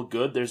still real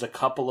good. There's a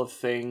couple of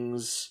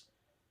things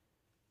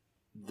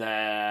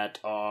that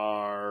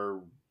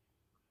are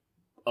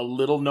a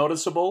little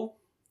noticeable,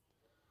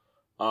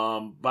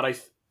 but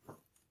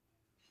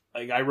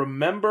I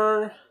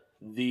remember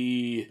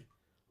the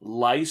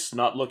lice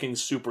not looking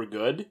super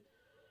good,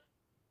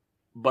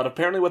 but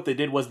apparently what they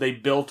did was they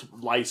built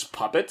lice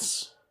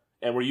puppets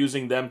and were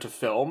using them to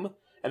film,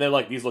 and they're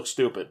like, these look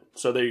stupid,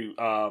 so they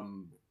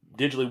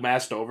digitally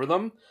masked over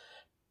them.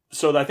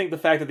 So I think the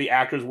fact that the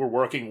actors were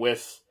working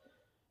with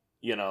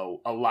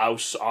a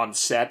louse on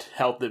set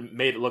helped them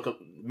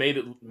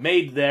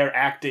made their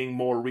acting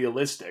more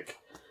realistic.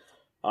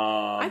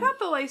 I thought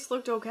the lice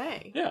looked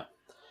okay. Yeah.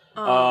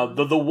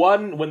 The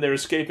one when they're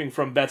escaping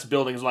from Beth's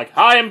building is like,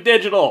 "Hi, I'm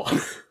digital."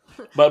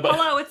 but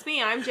hello, it's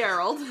me. I'm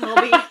Gerald.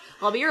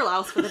 I'll be your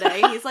louse for the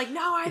day. He's like,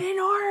 "No, I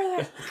didn't order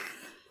that."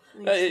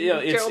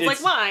 Gerald's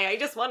like, "Why? I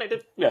just wanted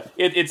to." Yeah,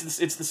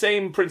 it's the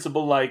same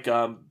principle. Like,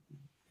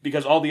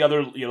 because all the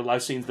other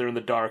lice scenes, they're in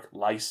the dark.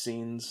 Lice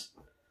scenes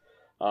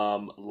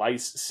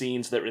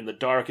that are in the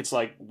dark. It's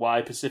like,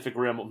 why Pacific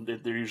Rim?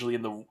 They're usually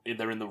in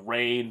the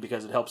rain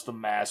because it helps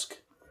them mask.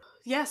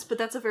 Yes, but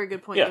that's a very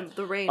good point. Yeah.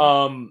 The rain.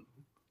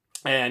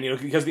 And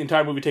because the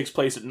entire movie takes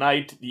place at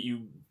night,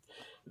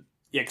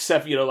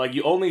 except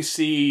you only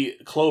see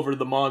Clover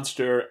the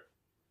monster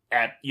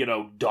at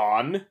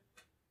dawn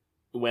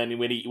when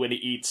he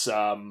eats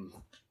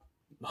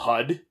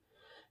HUD,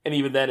 and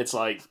even then it's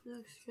like it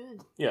looks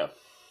good. Yeah,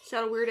 it's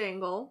got a weird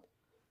angle,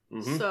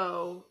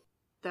 so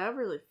that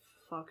really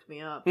fucked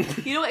me up.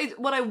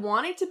 What I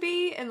want it to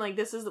be, and like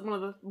this is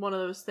one of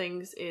those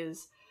things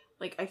is.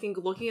 Like, I think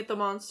looking at the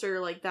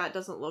monster, like, that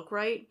doesn't look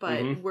right,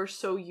 but we're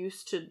so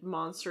used to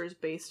monsters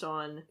based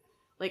on,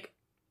 like,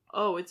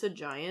 oh, it's a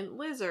giant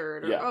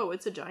lizard, or oh,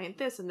 it's a giant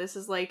this, and this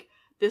is a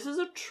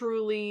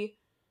truly,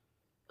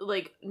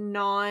 like,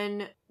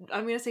 I'm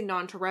gonna say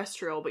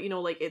non-terrestrial, but,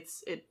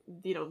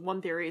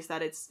 one theory is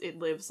that it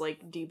lives,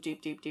 like, deep in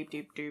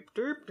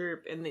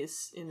the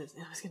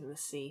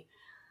sea.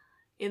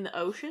 In the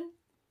ocean?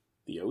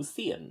 The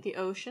ocean. The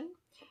ocean.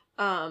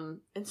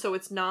 And so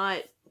it's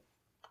not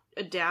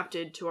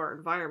adapted to our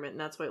environment,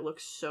 and that's why it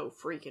looks so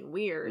freaking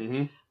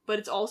weird. But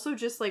it's also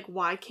just like,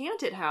 why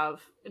can't it have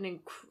an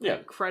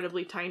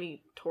incredibly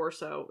tiny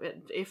torso,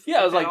 if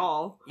at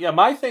all? Yeah,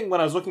 my thing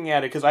when I was looking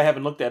at it, because I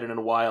haven't looked at it in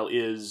a while,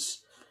 is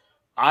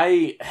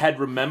I had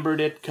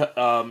remembered it.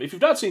 If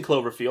you've not seen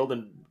Cloverfield,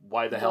 then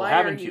why the hell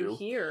haven't you?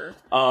 Here?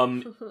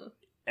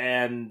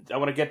 And I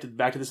want to get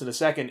back to this in a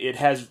second.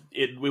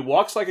 It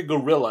walks like a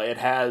gorilla. It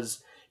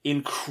has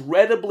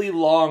incredibly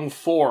long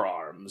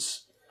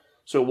forearms.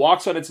 So it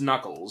walks on its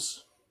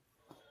knuckles.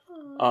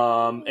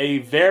 A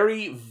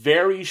very,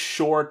 very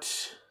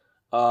short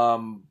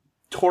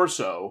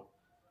torso,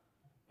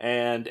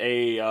 and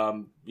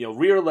a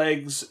rear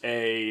legs,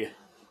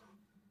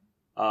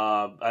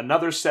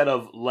 another set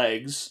of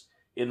legs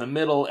in the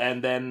middle,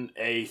 and then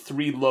a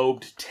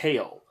 3-lobed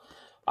tail.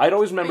 I'd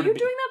always remember. Are you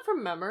doing that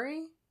from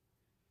memory?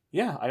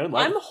 Yeah,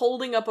 I'm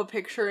holding up a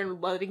picture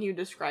and letting you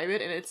describe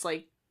it, and it's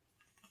like.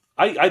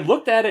 I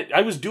looked at it.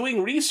 I was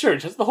doing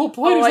research. That's the whole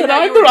point.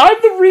 I'm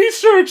the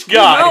research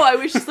guy. No, I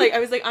was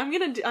like, I'm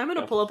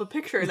gonna pull up a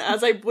picture, and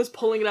as I was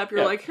pulling it up,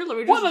 you're like, here, let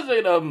me just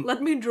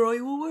let me draw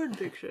you a word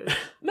picture.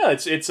 No,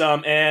 it's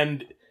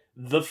and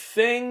the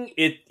thing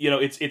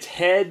its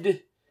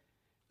head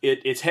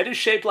is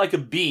shaped like a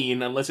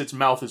bean unless its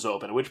mouth is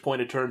open, at which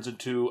point it turns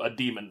into a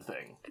demon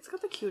thing. It's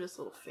got the cutest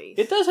little face.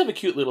 It does have a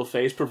cute little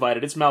face,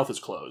 provided its mouth is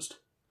closed.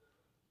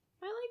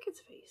 I like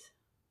its face.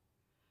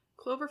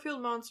 Cloverfield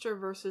Monster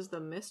versus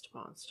the Mist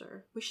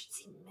Monster. We should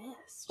see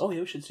Mist. Oh yeah,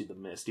 we should see the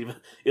Mist. Even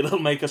it'll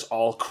make us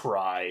all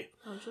cry.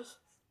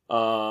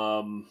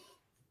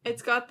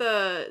 It's got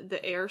the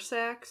air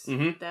sacs.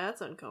 Mm-hmm.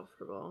 That's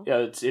uncomfortable.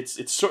 Yeah,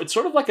 it's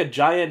sort of like a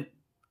giant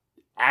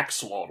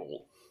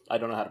axolotl. I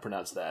don't know how to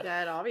pronounce that.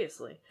 That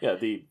obviously. Yeah,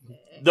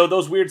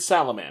 those weird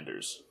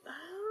salamanders.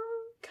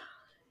 Oh god.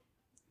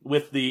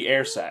 With the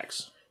air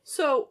sacs.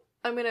 So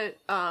I'm gonna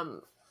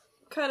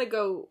kind of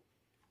go.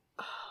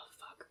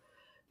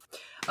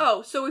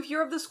 Oh, so if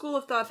you're of the school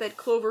of thought that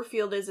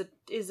Cloverfield is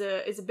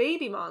a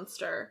baby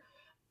monster,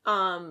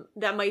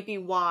 that might be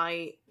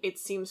why it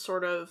seems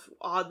sort of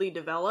oddly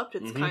developed.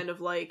 It's kind of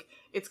like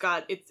it's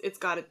got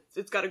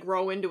to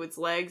grow into its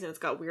legs, and it's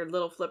got weird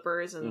little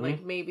flippers, and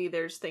like maybe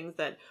there's things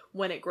that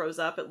when it grows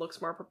up it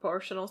looks more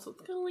proportional. So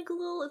it's kind of like a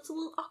little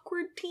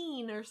awkward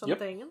teen or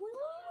something. Yep.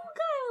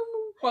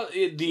 Well,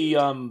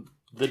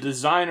 the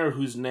designer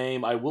whose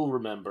name I will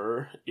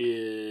remember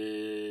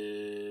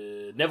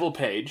is Neville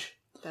Page.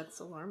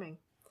 That's alarming.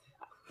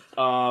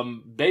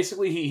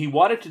 Basically, he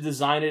wanted to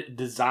design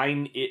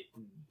it.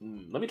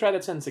 Let me try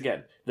that sentence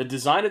again. The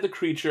design of the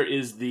creature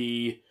is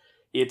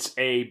it's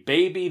a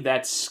baby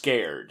that's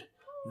scared.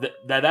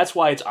 That's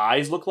why its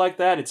eyes look like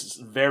that. It's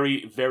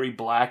very, very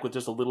black with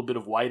just a little bit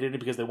of white in it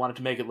because they wanted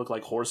to make it look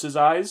like horses'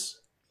 eyes.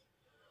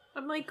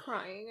 I'm like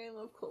crying. I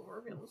love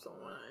Cloverfield so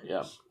much.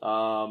 Yeah.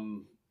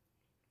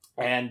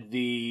 And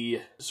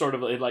the sort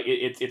of like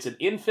it's an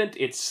infant.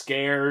 It's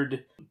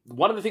scared.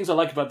 One of the things I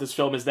like about this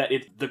film is that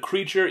the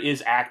creature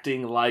is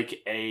acting like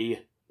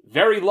a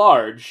very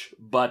large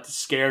but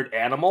scared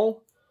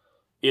animal.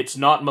 It's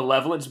not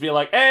malevolent to be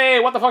like, "Hey,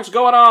 what the fuck's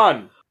going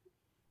on?"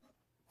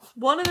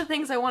 One of the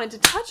things I wanted to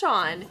touch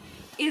on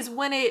is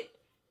when it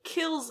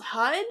kills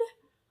HUD.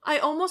 I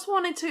almost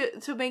wanted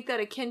to make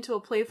that akin to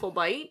a playful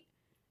bite.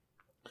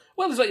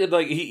 Well, it's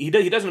like he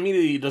doesn't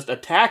immediately just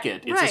attack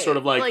it. It's just sort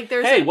of like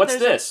hey, what's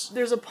this?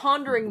 There's a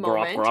pondering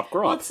moment. Grop.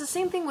 Well, it's the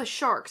same thing with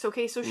sharks,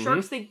 okay? So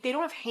sharks, they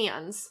don't have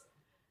hands.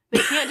 They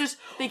can't just...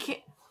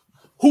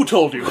 Who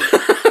told you?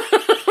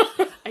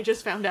 I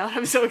just found out.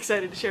 I'm so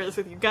excited to share this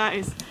with you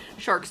guys.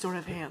 Sharks don't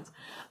have hands.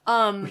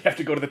 We have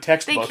to go to the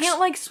textbooks. They can't,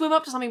 like, swim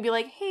up to something and be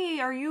like, hey,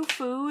 are you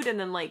food? And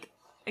then, like,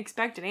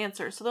 expect an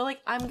answer. So they're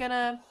like, I'm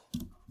gonna...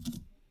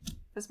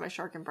 This is my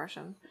shark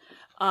impression.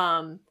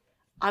 I'm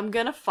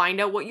gonna find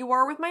out what you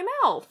are with my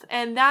mouth.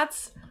 And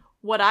that's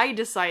what I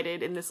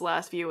decided in this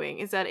last viewing,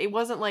 is that it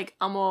wasn't like,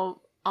 I'm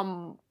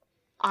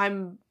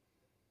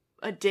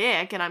a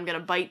dick and I'm gonna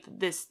bite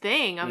this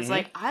thing. I was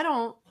like,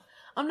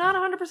 I'm not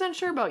 100%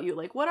 sure about you.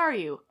 Like, what are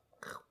you?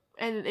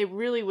 And it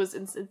really was,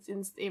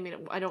 I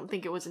mean, I don't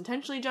think it was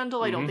intentionally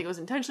gentle. I don't think it was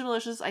intentionally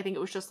malicious. I think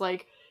it was just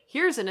like,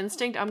 here's an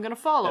instinct, I'm going to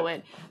follow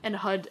it. And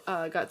HUD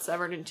got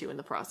severed in two in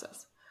the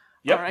process.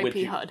 Yep,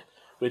 R.I.P. HUD.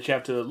 Which you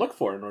have to look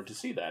for in order to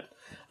see that.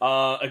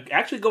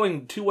 Actually,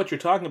 going to what you're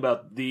talking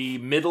about, the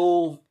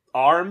middle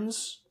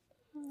arms.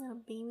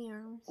 Baby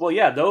arms. Well,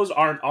 yeah, those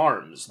aren't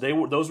arms.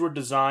 Those were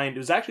designed. It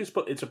was actually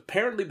it's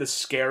apparently the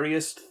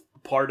scariest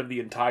part of the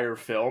entire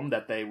film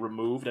that they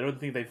removed. I don't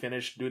think they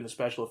finished doing the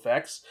special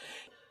effects.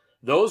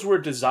 Those were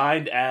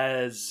designed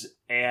as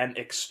an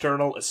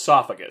external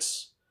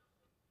esophagus.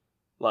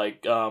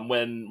 Like,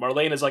 when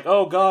Marlene is like,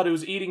 oh god, it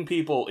was eating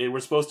people, we're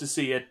supposed to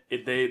see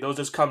those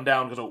just come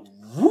down, go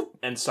whoop,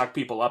 and suck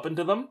people up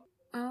into them.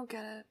 I don't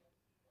get it.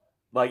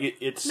 Like,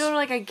 it's... No,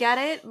 like, I get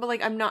it, but,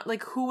 like, I'm not,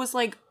 like, who was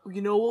like,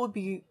 you know what would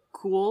be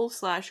cool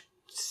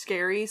 /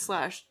 scary /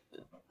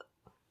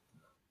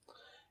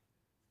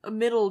 a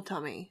middle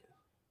tummy?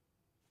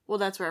 Well,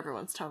 that's where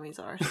everyone's tummies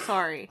are.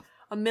 Sorry.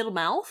 A middle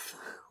mouth?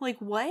 Like,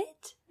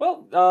 what?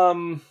 Well,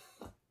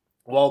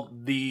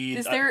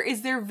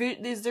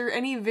 Is there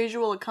any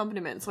visual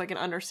accompaniment so I can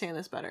understand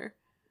this better?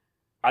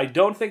 I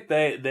don't think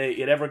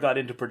it ever got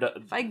into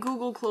production. If I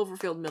Google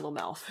Cloverfield middle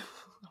mouth,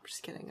 I'm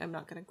just kidding. I'm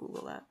not gonna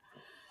Google that.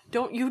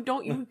 Don't you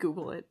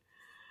Google it.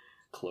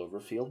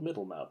 Cloverfield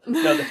middle mouth.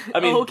 No, I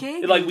mean,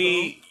 okay, like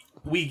we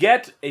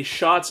get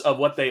shots of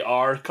what they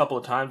are a couple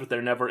of times, but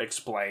they're never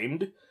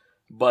explained.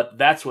 But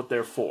that's what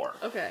they're for.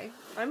 Okay,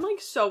 I'm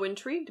like so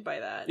intrigued by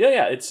that.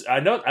 Yeah.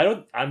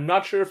 I'm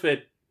not sure if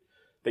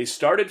they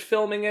started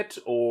filming it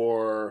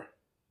or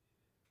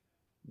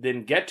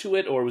didn't get to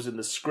it, or was in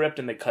the script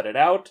and they cut it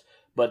out.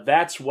 But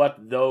that's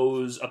what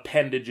those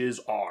appendages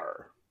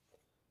are.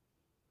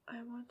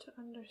 I want to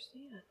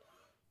understand.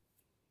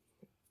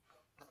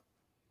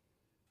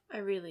 I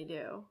really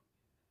do.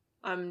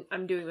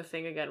 I'm doing the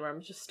thing again where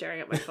I'm just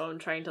staring at my phone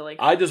trying to like...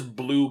 I just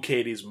blew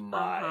Katie's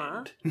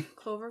mind.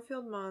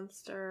 Cloverfield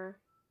monster,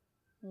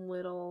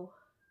 little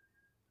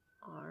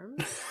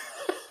arms.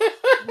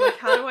 Like,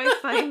 how do I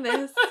find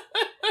this?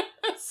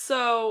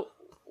 So,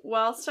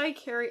 whilst I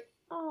carry...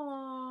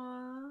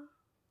 Aww.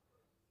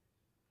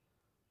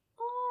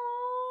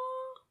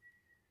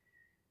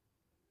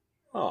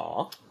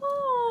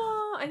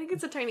 I think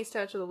it's a tiny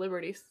Statue of the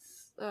Liberty.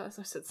 So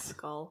I said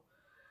skull.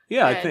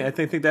 Yeah, I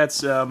think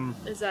that's.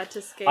 Is that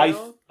to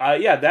scale?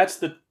 Yeah, that's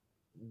the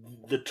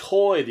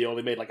toy they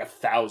only made like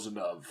 1,000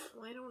 of.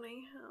 Why don't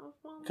I have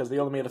one? Because they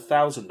only made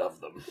 1,000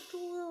 of them.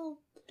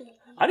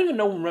 I don't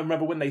even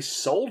remember when they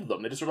sold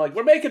them. They just were like,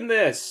 "We're making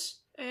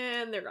this,"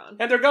 and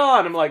they're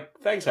gone. I'm like,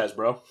 "Thanks,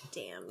 Hasbro."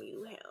 Damn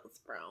you,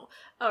 Hasbro.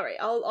 All right,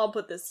 I'll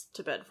put this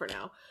to bed for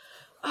now.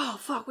 Oh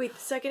fuck! Wait, the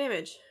second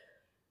image.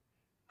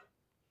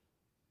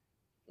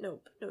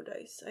 Nope, no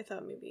dice. I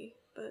thought maybe,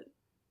 but.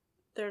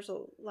 There's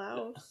a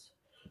louse.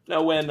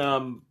 Now,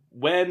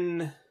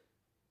 when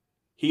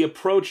he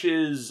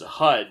approaches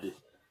HUD,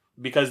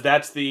 because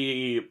that's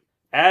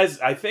as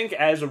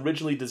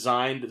originally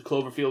designed,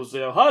 Cloverfield was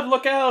HUD,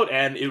 look out,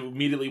 and it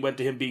immediately went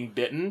to him being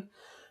bitten.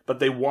 But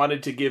they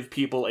wanted to give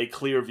people a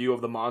clear view of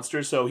the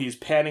monster, so he's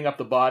panning up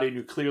the body, and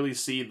you clearly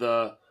see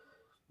I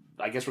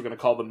guess we're going to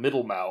call them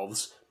middle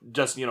mouths,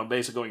 just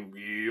basically going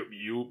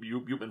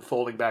yoop, and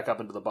folding back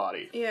up into the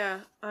body. Yeah,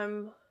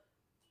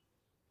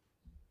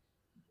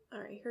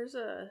 Alright, here's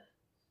a...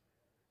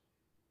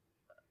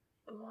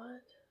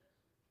 What?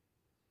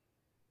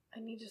 I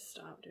need to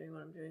stop doing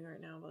what I'm doing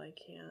right now, but I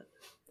can't.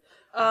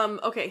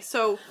 Okay,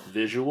 so...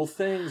 Visual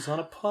things on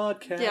a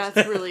podcast. Yeah,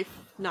 it's really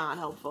not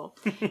helpful.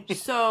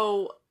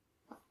 So...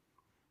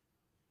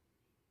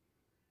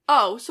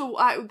 Oh, so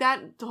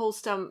that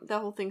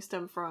whole thing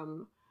stemmed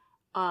from,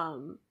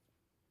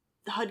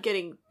 HUD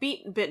getting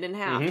bitten in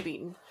half,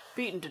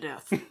 beaten to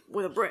death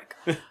with a brick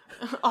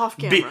off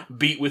camera.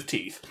 Beat with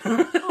teeth.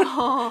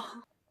 Oh.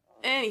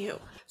 Anywho,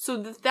 so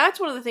that's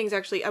one of the things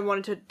actually I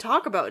wanted to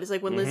talk about is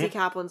like when Lizzie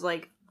Kaplan's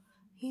like,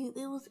 it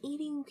was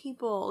eating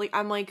people. Like,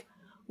 I'm like,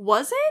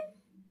 was it?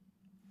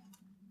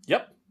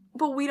 Yep.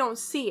 But we don't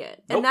see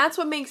it. Nope. And that's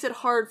what makes it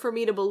hard for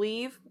me to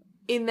believe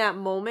in that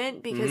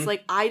moment because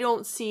like I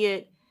don't see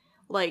it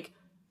like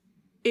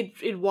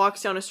it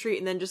walks down a street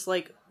and then just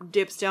like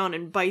dips down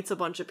and bites a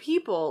bunch of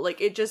people.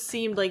 Like it just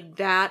seemed like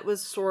that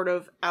was sort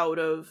of out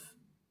of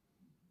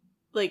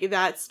like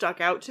that stuck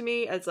out to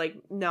me as like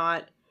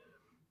not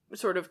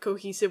sort of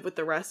cohesive with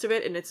the rest of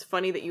it. And it's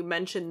funny that you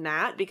mentioned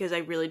that because I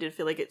really did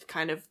feel like it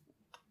kind of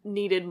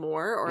needed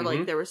more or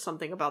like there was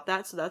something about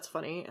that. So that's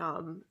funny.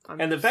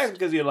 And the fact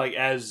because you're like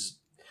as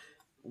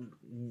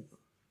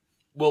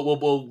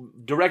we'll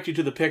direct you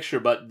to the picture,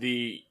 but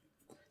the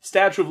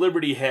Statue of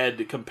Liberty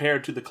head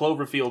compared to the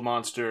Cloverfield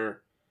monster's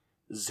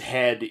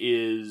head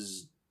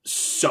is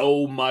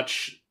so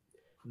much...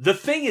 The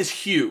thing is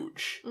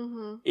huge.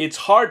 Mm-hmm. It's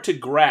hard to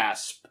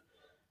grasp.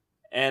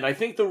 And I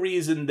think the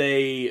reason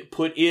they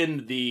put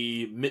in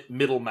the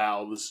middle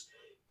mouths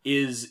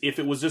is if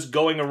it was just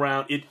going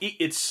around...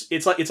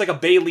 It's like a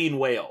baleen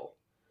whale.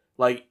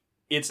 Like,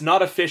 it's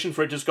not efficient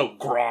for it to just go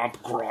gromp,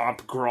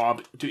 gromp,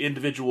 gromp to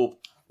individual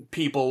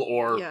people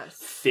or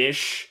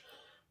fish.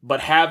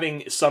 But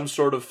having some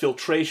sort of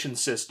filtration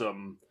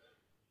system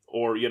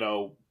or,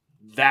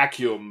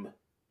 vacuum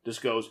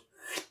just goes,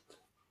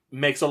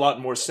 makes a lot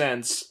more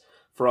sense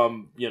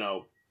from,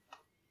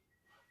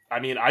 I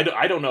mean,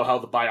 I don't know how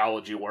the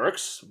biology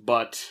works,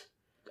 but...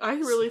 I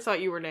really thought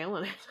you were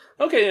nailing it.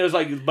 Okay, it was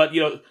like, but,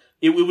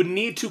 it would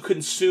need to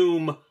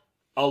consume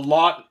a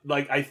lot,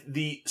 like,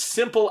 the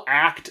simple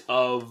act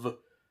of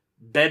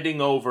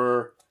bending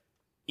over,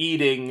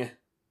 eating,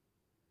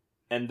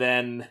 and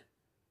then...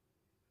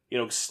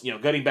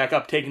 getting back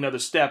up, taking another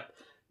step,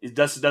 it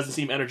doesn't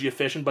seem energy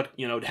efficient, but,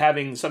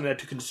 having something that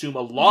to consume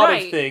a lot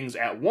of things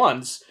at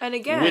once, and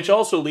again, which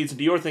also leads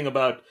into your thing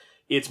about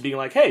it's being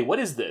like, hey, what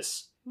is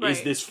this? Right.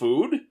 Is this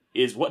food?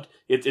 Is what?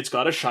 It's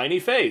got a shiny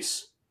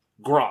face.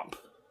 Gromp.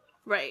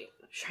 Right.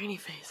 Shiny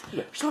face.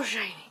 Yeah. So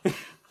shiny.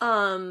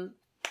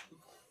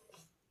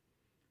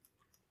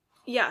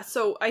 Yeah,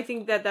 so I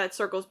think that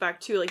circles back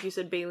to, like you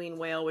said, baleen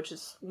whale, which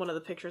is one of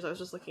the pictures I was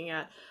just looking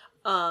at.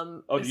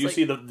 Did you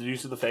see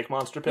the fake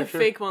monster picture?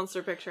 The fake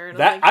monster picture. And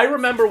that I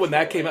remember when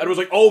that came out. It was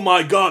like, oh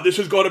my god, this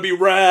is going to be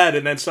rad.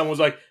 And then someone was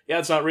like, yeah,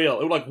 it's not real.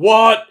 It was like,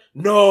 what?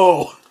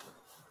 No.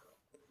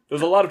 There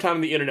was a lot of time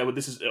on the internet where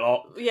this is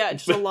all. Yeah,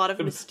 just a lot of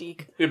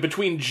mystique.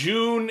 Between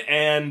June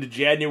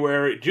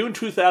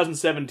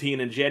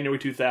 2017 and January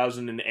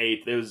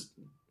 2008, there was.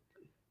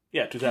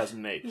 Yeah,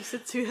 2008. You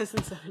said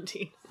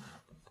 2017.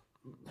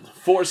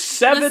 For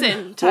 7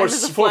 Listen,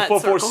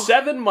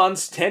 7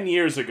 months 10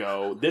 years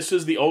ago, this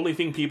is the only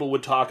thing people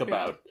would talk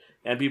about.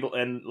 And people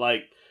would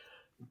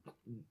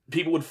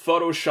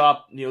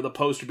Photoshop, the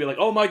poster, be like,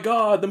 "Oh my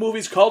god, the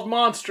movie's called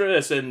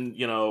Monstrous," and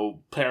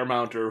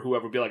Paramount or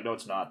whoever would be like, "No,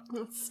 it's not.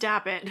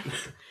 Stop it.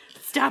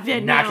 Stop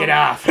it. Knock it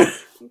off.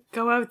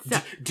 Go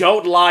outside.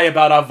 Don't lie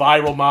about our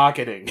viral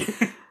marketing."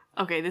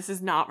 Okay, this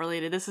is not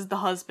related. This is the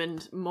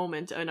husband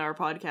moment in our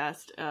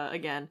podcast.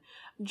 Again,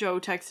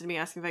 Joe texted me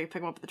asking if I could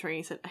pick him up at the train.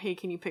 He said, "Hey,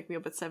 can you pick me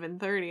up at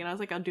 7:30?" And I was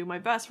like, "I'll do my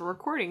best. We're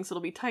recording, so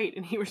it'll be tight."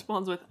 And he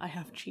responds with, "I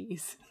have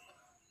cheese."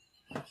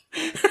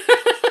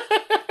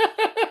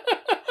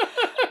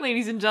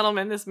 Ladies and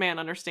gentlemen, this man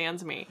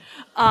understands me.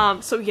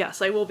 So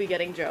yes, I will be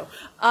getting Joe.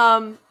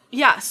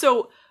 Yeah,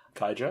 so...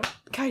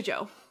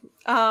 Kaijo.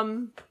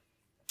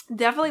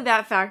 Definitely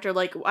that factor.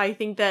 Like, I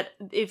think that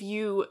if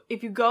you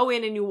go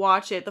in and you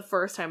watch it the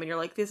first time and you're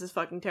like, this is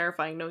fucking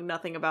terrifying, knowing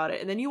nothing about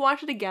it, and then you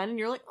watch it again and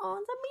you're like, oh,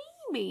 it's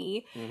a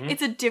baby. Mm-hmm.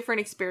 It's a different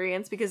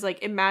experience because,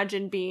 like,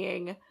 imagine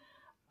being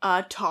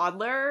a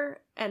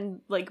toddler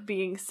and, like,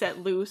 being set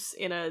loose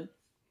in a...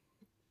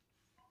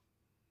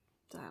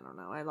 I don't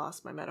know. I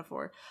lost my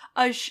metaphor.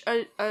 A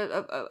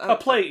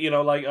play,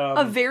 like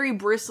a very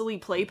bristly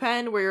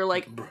playpen where you're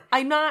like,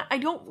 I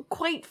don't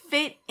quite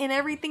fit, and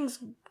everything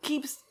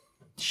keeps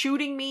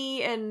shooting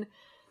me, and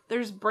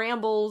there's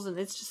brambles, and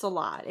it's just a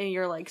lot, and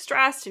you're like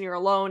stressed, and you're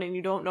alone, and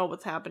you don't know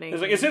what's happening.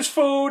 It's like, is this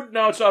food?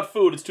 No, it's not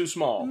food. It's too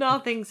small.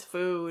 Nothing's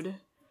food,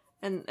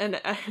 and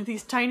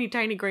these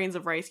tiny grains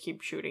of rice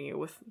keep shooting you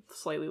with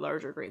slightly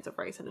larger grains of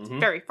rice, and it's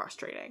very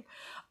frustrating.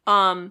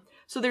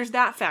 So there's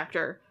that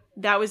factor.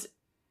 That was,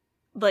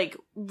 like,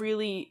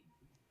 really,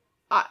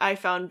 I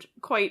found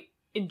quite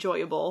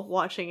enjoyable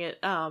watching it,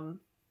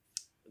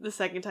 the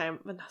second time,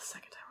 but not the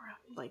second time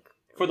around, like...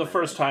 For the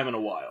first time in a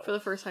while. For the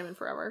first time in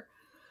forever.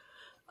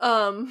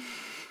 Yeah,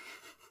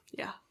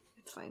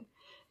 it's fine.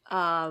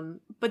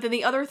 But then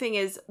the other thing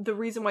is, the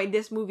reason why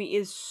this movie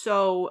is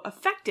so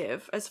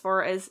effective, as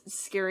far as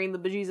scaring the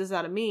bejesus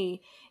out of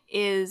me,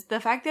 is the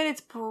fact that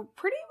it's pretty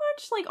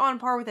much, like, on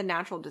par with a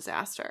natural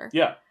disaster.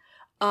 Yeah.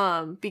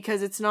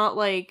 Because it's not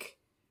like...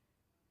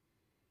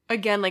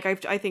 Again, like,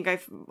 I think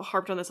I've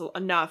harped on this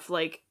enough,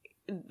 like,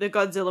 the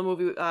Godzilla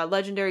movie,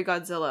 Legendary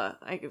Godzilla,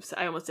 I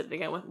almost did it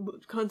again, with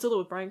Godzilla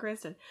with Bryan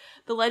Cranston.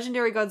 The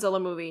Legendary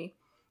Godzilla movie,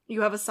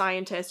 you have a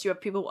scientist, you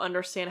have people who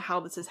understand how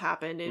this has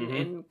happened.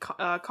 In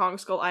Kong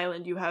Skull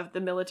Island, you have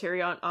the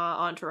military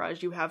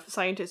entourage, you have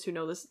scientists who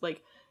know this,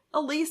 like, at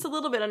least a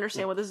little bit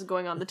understand what this is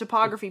going on. The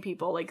topography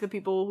people, like, the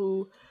people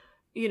who,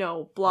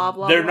 blah,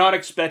 blah, They're blah. not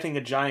expecting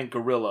a giant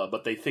gorilla,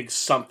 but they think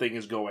something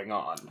is going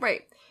on.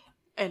 Right.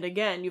 And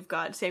again, you've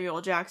got Samuel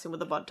L. Jackson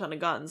with a butt ton of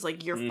guns.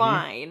 Like, you're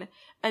fine.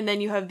 And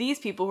then you have these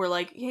people who are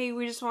like, hey,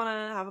 we just want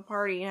to have a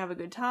party and have a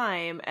good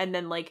time. And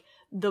then, like,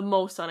 the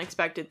most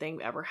unexpected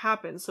thing ever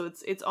happens. So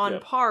it's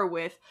on par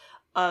with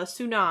a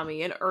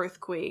tsunami, an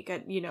earthquake,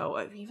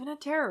 even a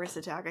terrorist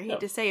attack. I hate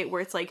to say it,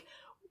 where it's like,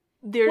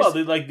 there's... Well,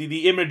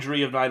 the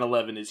imagery of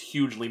 9/11 is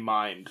hugely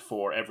mined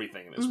for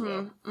everything in this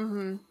film.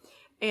 Mm-hmm.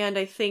 And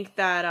I think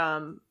that,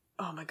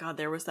 oh my god,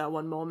 there was that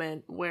one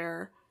moment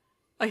where...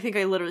 I think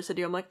I literally said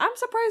to you, I'm like, I'm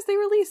surprised they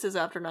released this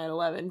after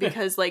 9/11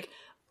 because like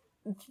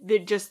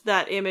just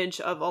that image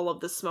of all of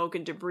the smoke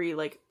and debris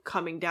like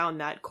coming down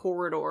that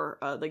corridor,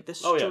 like the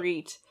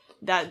street,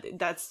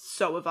 that's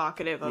so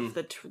evocative of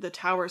the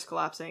towers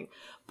collapsing.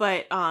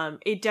 But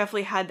it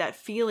definitely had that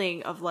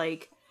feeling of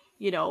like,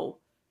 you know,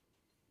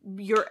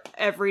 your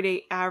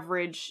everyday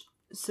average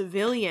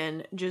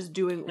civilian just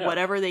doing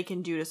whatever they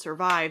can do to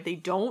survive. They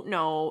don't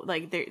know,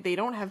 like they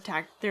don't have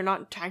they're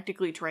not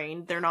tactically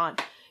trained. They're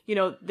not, you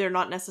know, they're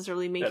not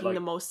necessarily making the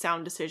most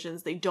sound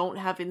decisions. They don't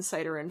have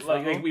insider info.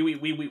 Like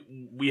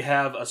we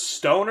have a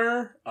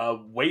stoner, a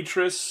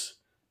waitress,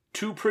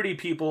 two pretty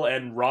people,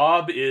 and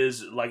Rob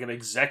is like an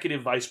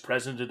executive vice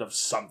president of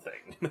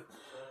something.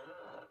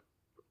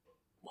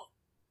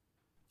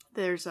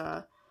 There's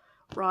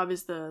Rob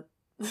is the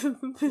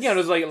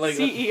there's like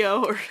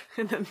CEO, or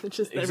and then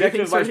just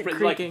executive vice president.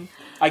 Creaking.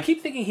 Like, I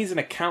keep thinking he's an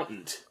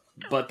accountant,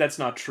 but that's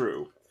not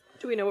true.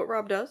 Do we know what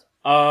Rob does?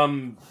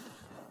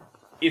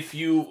 If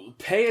you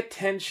pay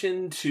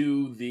attention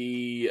to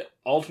the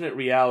alternate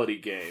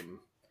reality game,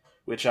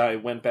 which I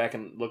went back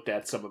and looked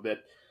at some of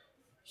it,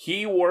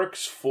 he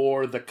works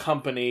for the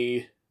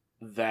company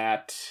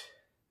that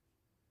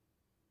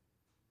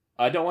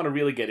I don't want to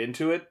really get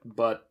into it,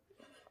 but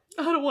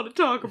I don't want to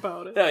talk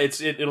about it.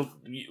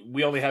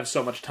 We only have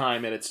so much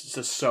time, and it's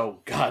just so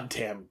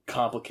goddamn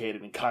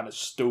complicated and kind of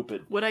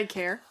stupid. Would I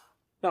care?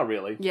 Not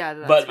really. Yeah,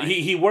 that's but fine.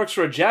 he works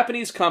for a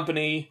Japanese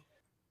company.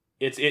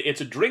 It's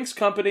a drinks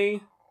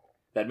company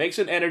that makes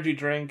an energy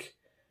drink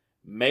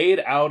made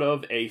out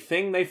of a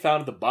thing they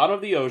found at the bottom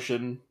of the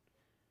ocean.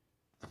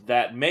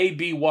 That may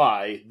be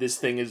why the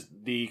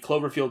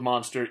Cloverfield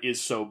monster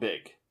is so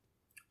big.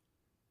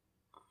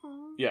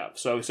 Yeah,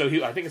 so I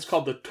think it's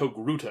called the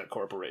Togruta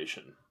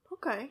Corporation.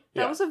 Okay,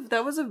 that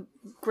was a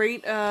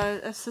great,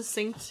 a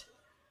succinct.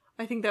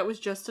 I think that was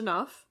just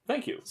enough.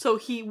 Thank you. So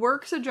he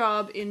works a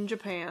job in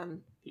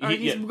Japan.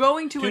 He's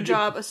going to a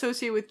job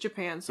associated with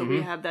Japan, so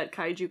we have that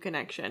kaiju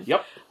connection.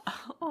 Yep.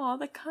 Oh,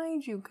 the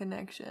kaiju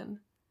connection.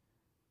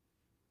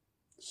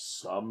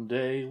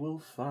 Someday we'll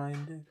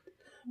find it.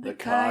 The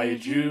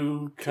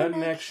kaiju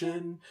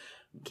connection.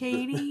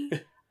 Katie,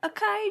 a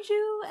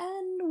kaiju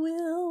and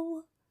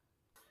Will.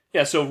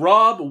 Yeah, so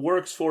Rob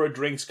works for a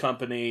drinks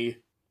company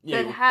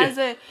that has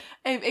a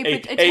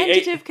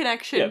tentative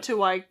connection to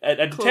why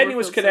a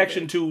tenuous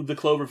connection to the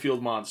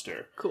Cloverfield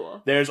monster.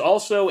 Cool. There's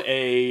also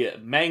a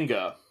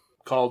manga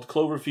called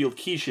Cloverfield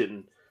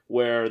Kishin,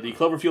 where the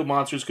Cloverfield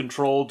monster is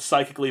controlled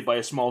psychically by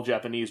a small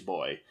Japanese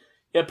boy.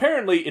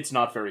 Apparently, it's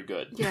not very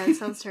good. Yeah, it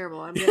sounds terrible.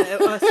 I'm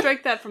gonna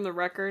strike that from the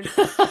record.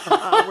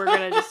 We're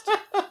gonna just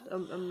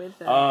omit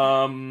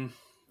that.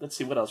 Let's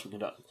see what else we can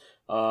do.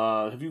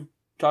 Have you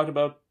talked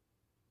about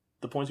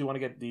the points you want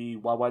to get,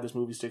 why this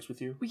movie sticks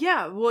with you?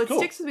 Yeah, well, it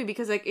sticks with me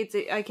because like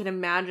I can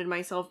imagine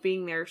myself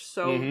being there.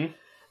 So, and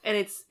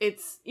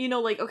it's you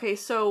know, like, okay,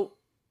 so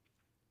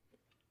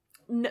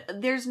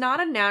there's not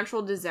a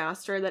natural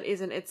disaster that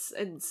isn't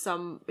in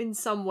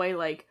some way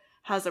like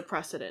has a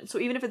precedent. So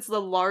even if it's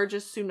the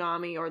largest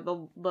tsunami or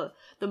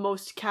the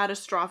most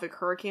catastrophic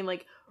hurricane,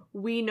 like,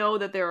 we know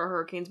that there are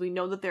hurricanes, we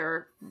know that there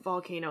are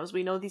volcanoes,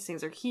 we know these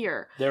things are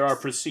here. There are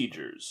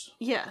procedures.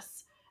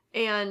 Yes.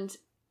 And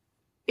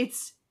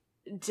it's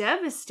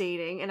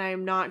devastating, and I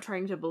am not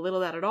trying to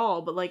belittle that at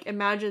all, but like,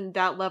 imagine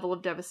that level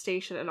of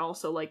devastation, and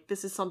also like,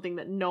 this is something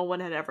that no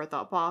one had ever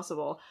thought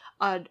possible.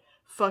 A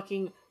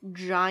fucking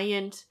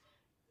giant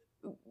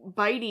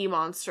bitey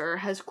monster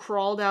has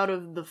crawled out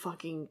of the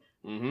fucking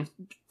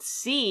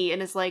sea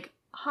and is like,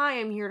 hi,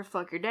 I'm here to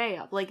fuck your day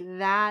up. Like,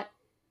 that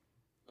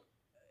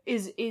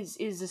is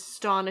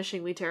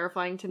astonishingly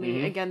terrifying to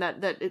me. Again,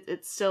 that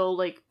it still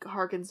like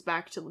harkens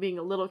back to being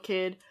a little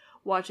kid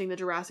watching the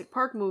Jurassic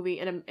Park movie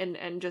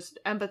and just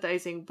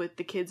empathizing with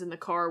the kids in the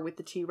car with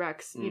the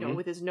T-Rex, you know,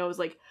 with his nose.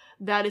 Like,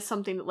 that is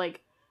something that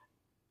like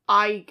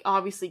I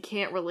obviously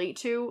can't relate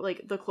to.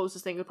 Like, the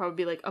closest thing would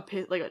probably be like let's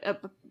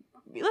even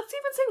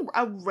say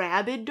a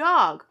rabid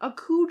dog, a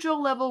Cujo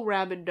level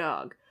rabid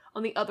dog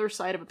on the other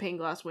side of a pane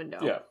glass window.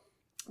 Yeah.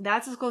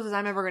 That's as close as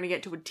I'm ever going to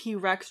get to a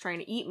T-Rex trying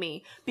to eat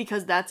me,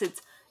 because that's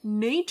its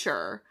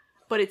nature,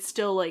 but it's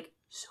still like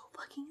so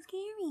fucking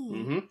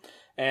scary.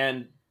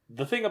 And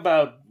the thing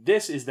about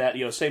this is that,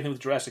 you know, same thing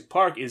with Jurassic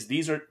Park, is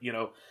these are, you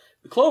know,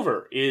 the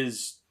Clover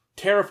is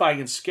terrifying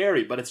and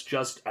scary, but it's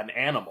just an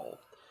animal.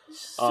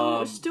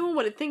 So it's doing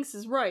what it thinks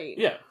is right.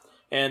 Yeah.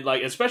 And,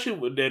 like,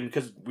 especially then,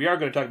 because we are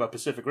going to talk about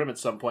Pacific Rim at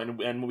some point, and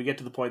when we get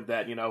to the point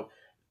that, you know,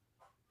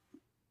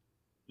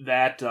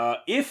 that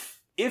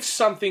if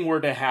something were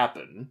to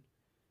happen,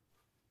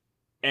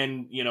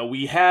 and, you know,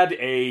 we had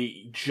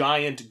a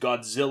giant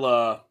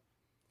Godzilla,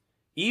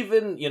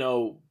 even, you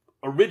know,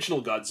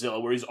 original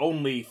Godzilla, where he's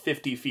only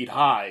 50 feet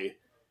high,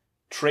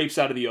 traipse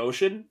out of the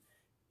ocean,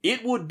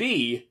 it would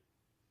be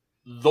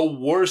the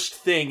worst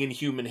thing in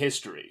human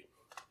history.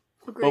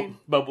 Agreed.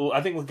 But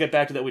I think we'll get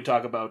back to that when we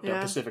talk about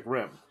Pacific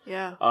Rim.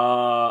 Yeah.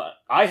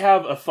 I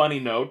have a funny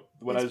note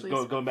when Yes, I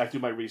was going back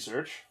through my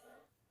research.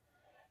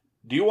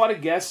 Do you want to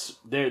guess?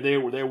 There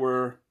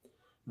were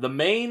the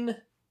main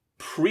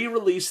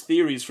pre-release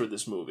theories for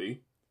this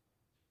movie.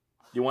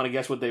 You want to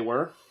guess what they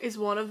were? Is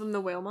one of them the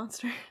whale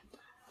monster?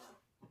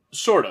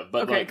 Sort of,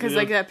 but okay, because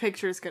that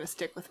picture is gonna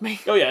stick with me.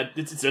 Oh yeah,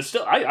 it's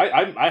still.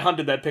 I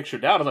hunted that picture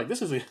down. I was like,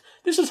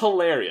 this is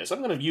hilarious.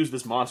 I'm gonna use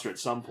this monster at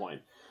some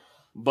point.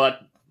 But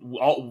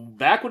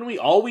back when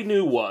all we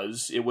knew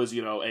was it was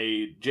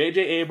a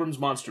J.J. Abrams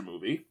monster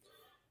movie.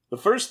 The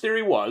first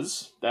theory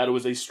was that it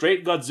was a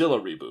straight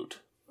Godzilla reboot.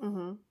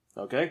 Mm-hmm.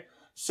 Okay.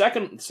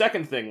 Second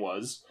thing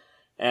was,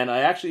 and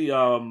I actually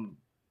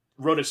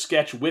wrote a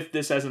sketch with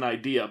this as an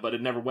idea, but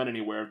it never went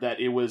anywhere, that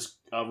it was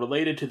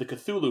related to the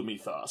Cthulhu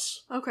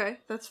mythos. Okay,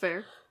 that's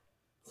fair.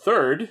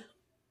 Third,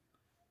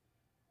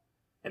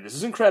 and this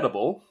is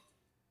incredible,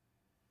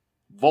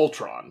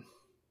 Voltron.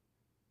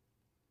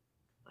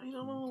 I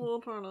don't know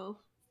what Voltron is.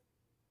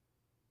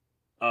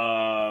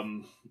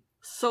 Um,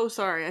 So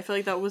sorry, I feel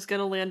like that was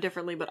gonna land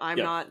differently, but I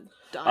don't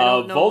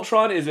know.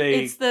 Voltron is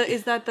a... Is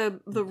that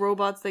the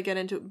robots they get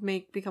into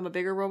become a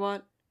bigger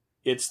robot?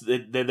 It's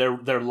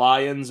they're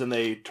lions and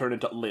they turn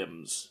into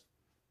limbs.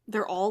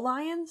 They're all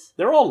lions?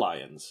 They're all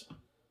lions.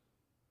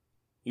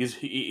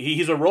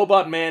 He's a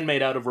robot man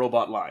made out of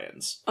robot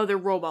lions. Oh, they're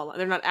robot.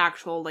 They're not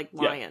actual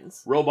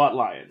lions. Yeah, robot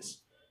lions.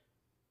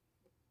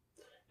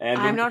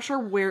 And I'm not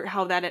sure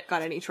how that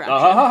got any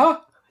traction.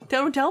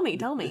 Don't tell me.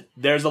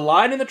 There's a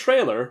line in the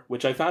trailer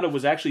which I found it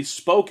was actually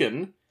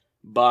spoken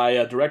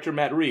by director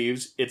Matt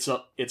Reeves. It's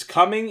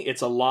coming.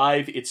 It's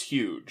alive. It's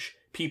huge.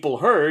 People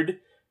heard.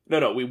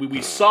 No,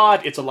 we saw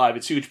it, it's alive,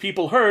 it's huge.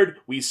 People heard,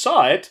 we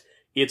saw it,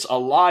 it's a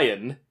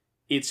lion,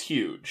 it's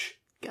huge.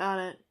 Got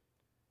it.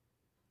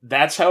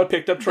 That's how it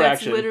picked up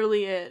traction. That's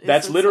literally it.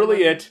 That's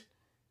literally it.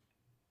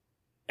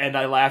 And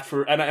I laughed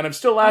and I'm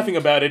still laughing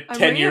about it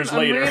 10 years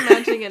later. I'm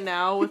reimagining it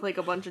now with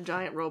a bunch of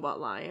giant robot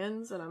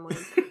lions, and I'm like,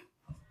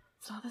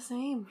 it's not the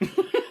same.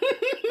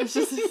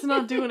 It's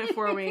not doing it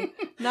for me.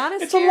 Not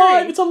as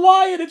scary. It's a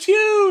lion, it's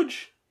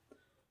huge!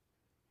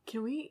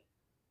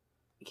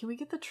 Can we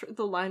get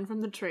the line from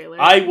the trailer?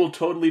 I will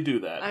totally do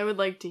that. I would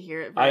like to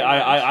hear it.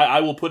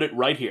 I will put it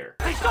right here.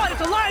 I saw it.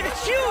 It's alive.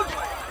 It's huge.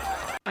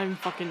 I'm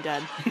fucking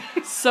dead.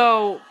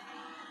 So,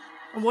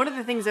 one of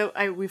the things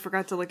that we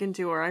forgot to look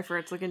into, or I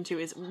forgot to look into,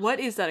 is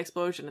what is that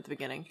explosion at the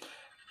beginning?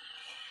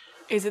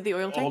 Is it the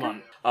oil tanker?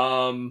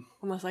 Hold on.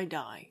 Unless I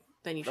die,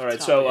 then you should. All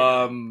right.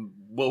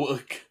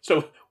 Stop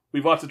So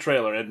we've watched the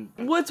trailer, and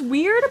what's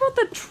weird about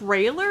the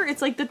trailer?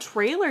 It's like the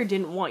trailer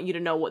didn't want you to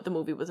know what the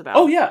movie was about.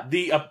 Oh yeah,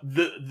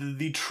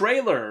 the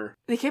trailer.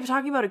 They kept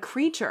talking about a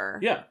creature.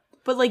 Yeah,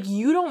 but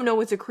you don't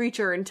know it's a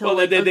creature until.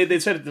 Well, they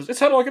said it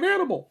sounded like an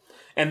animal,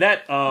 and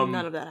that none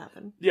of that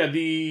happened. Yeah,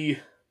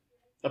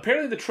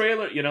 apparently the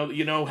trailer. You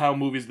know how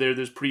movies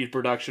there's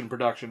pre-production,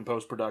 production,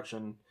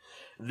 post-production.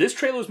 This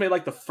trailer was made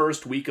the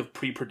first week of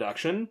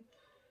pre-production,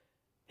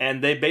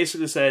 and they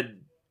basically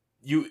said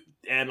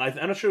and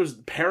I'm not sure it was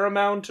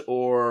Paramount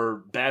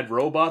or Bad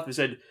Robot. They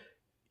said,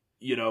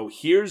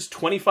 here's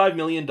 $25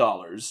 million.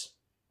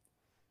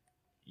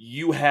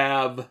 You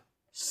have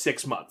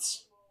 6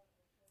 months.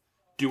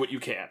 Do what you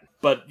can.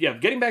 But yeah,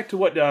 getting back to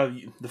what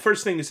the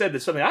first thing you said,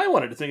 that's something I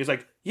wanted to think is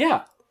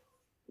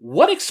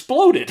what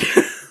exploded?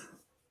 I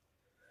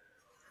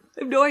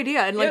have no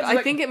idea. And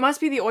I think it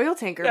must be the oil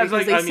tanker,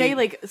 because they say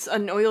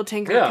an oil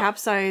tanker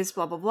capsized,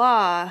 blah, blah,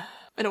 blah.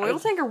 An oil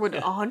tanker would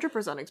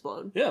 100%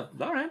 explode. Yeah,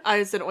 all right.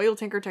 As an oil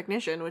tanker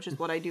technician, which is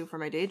what I do for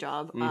my day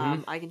job,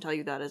 I can tell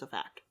you that as a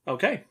fact.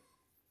 Okay.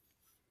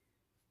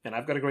 And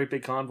I've got a great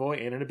big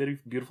convoy and a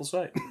beautiful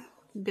site.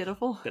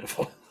 Beautiful?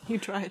 Beautiful. You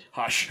tried.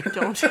 Hush.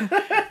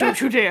 Don't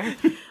you dare.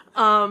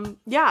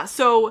 Yeah,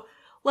 so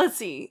let's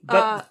see.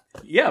 But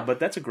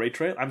that's a great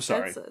trailer. I'm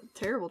sorry. That's a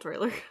terrible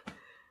trailer.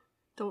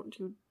 Don't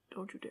you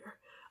dare.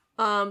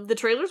 The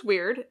trailer's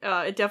weird.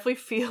 It definitely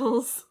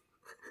feels...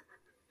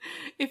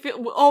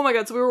 oh my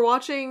god, so we were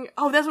watching...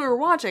 Oh, that's what we were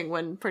watching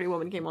when Pretty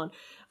Woman came on.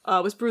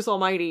 Was Bruce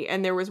Almighty,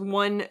 and there was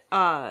one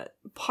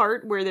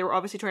part where they were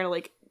obviously trying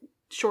to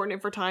shorten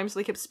it for time, so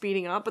they kept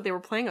speeding up, but they were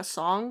playing a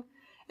song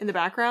in the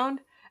background,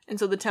 and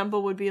so the tempo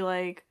would be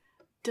like...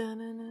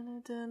 And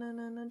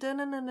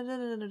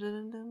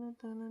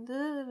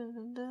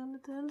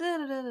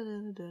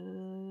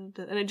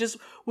it just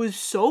was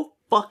so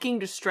fucking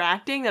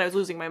distracting that I was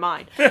losing my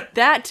mind.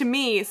 That to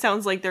me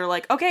sounds like they're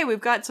like, okay,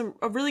 we've got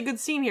a really good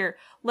scene here.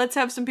 Let's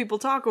have some people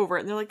talk over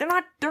it. And they're like, they're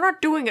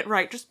not doing it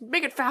right. Just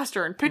make it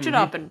faster and pitch it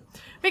up and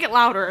make it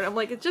louder. And I'm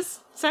like, it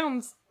just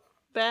sounds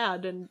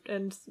bad and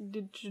it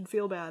should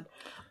feel bad.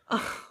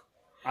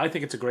 I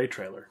think it's a great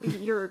trailer.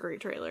 You're a great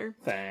trailer.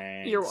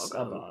 Thanks. You're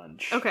welcome. A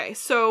bunch. Okay,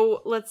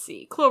 so let's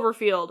see.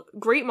 Cloverfield,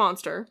 great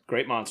monster.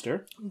 Great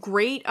monster.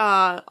 Great,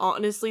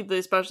 honestly,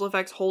 the special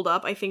effects hold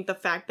up. I think the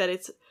fact that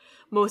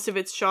most of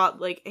it's shot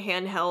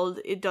handheld,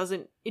 it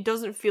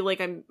doesn't feel like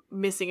I'm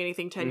missing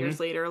anything 10 years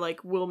later.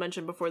 Like Will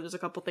mentioned before, there's a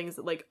couple things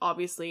that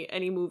obviously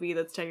any movie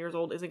that's 10 years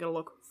old isn't going to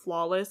look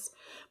flawless,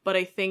 but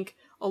I think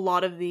a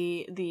lot of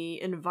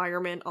the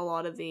environment, a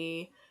lot of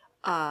the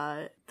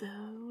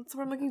what's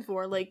what I'm looking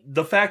for?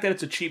 The fact that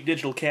it's a cheap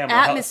digital camera.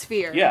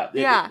 Atmosphere.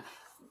 Yeah.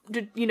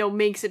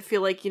 makes it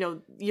feel like,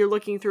 you're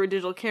looking through a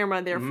digital camera,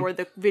 and therefore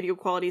the video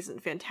quality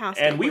isn't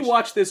fantastic. And we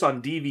watched this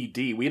on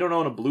DVD. We don't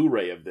own a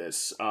Blu-ray of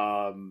this.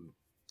 On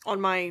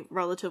my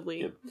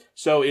relatively...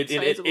 So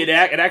it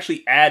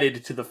actually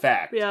added to the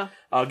fact. Yeah.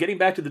 Getting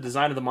back to the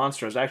design of the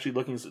monster, I was actually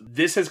looking...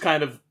 This has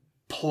kind of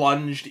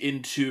plunged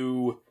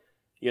into...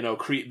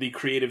 the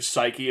creative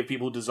psyche of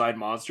people who design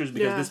monsters,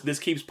 because this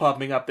keeps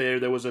popping up there.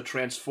 There was a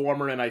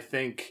Transformer, and I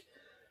think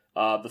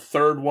the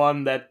third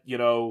one that,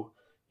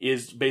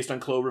 is based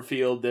on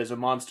Cloverfield. There's a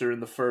monster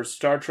in the first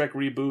Star Trek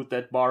reboot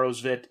that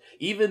borrows it.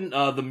 Even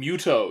the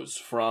Mutos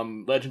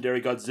from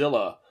Legendary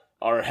Godzilla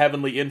are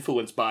heavily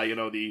influenced by,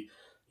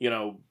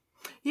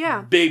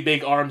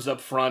 big arms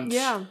up front.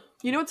 Yeah.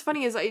 What's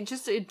funny is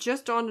it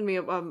just dawned on me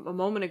a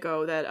moment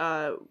ago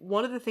that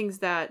one of the things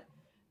that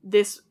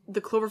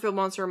the Cloverfield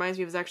monster reminds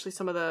me of is actually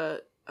some of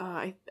the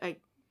I'm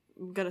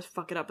gonna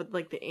fuck it up, but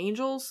like the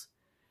angels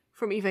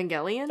from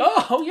Evangelion.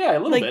 Oh yeah, a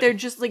little bit. They're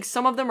just like,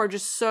 some of them are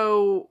just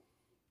so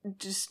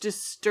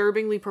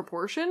disturbingly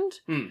proportioned.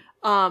 And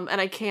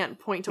I can't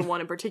point to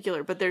one in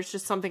particular, but there's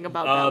just something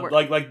about that where...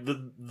 like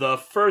the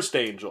first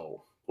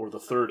angel or the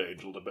third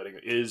angel, depending,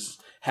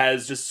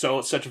 has just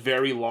such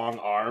very long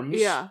arms.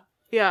 Yeah,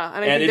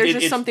 and I think there's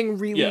just something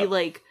really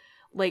like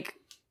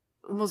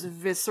almost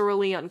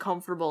viscerally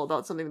uncomfortable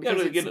about something,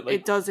 because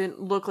it doesn't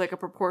look like a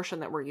proportion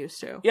that we're used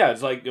to. Yeah,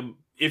 it's like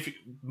if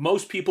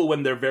most people,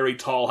 when they're very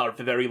tall, have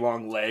very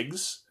long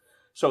legs.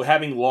 So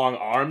having long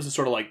arms is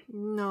sort of like,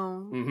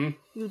 no,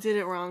 you did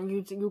it wrong.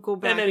 You go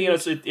back. And then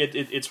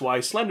it's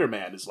why Slender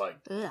Man is like,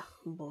 ugh.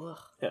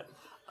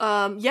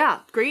 Yeah.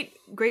 Great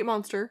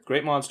monster.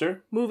 Great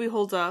monster. Movie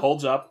holds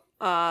up.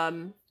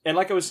 And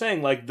like I was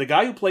saying, like the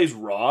guy who plays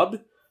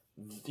Rob,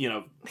 he's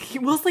so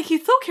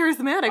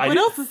charismatic. What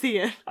else is he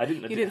in?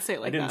 You didn't say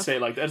it like that. I didn't say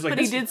it like that. But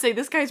he did say,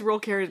 this guy's real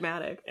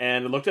charismatic.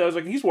 And I looked at it, I was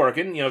like, he's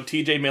working.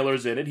 T.J.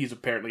 Miller's in it. He's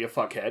apparently a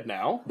fuckhead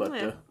now,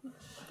 but.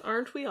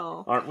 Aren't we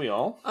all?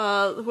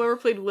 Whoever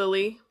played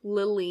Lily,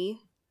 Will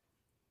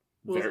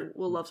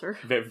loves her.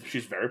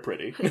 She's very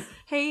pretty.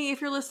 Hey, if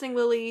you're listening,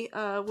 Lily,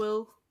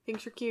 Will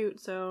thinks you're cute,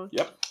 so...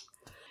 Yep.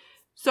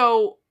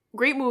 So,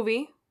 great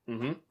movie.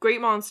 Mm-hmm.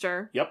 Great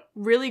monster. Yep.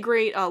 Really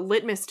great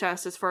litmus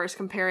test as far as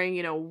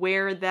comparing,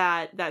 where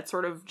that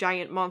sort of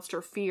giant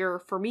monster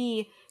fear, for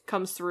me,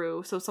 comes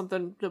through. So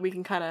something that we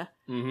can kind of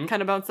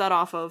bounce that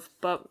off of.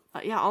 But,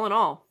 all in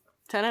all,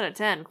 10 out of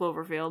 10,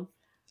 Cloverfield.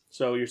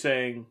 So you're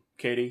saying...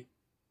 Katie,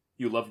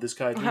 you love this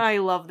kaiju? I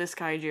love this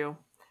kaiju.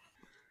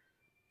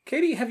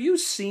 Katie, have you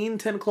seen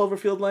 10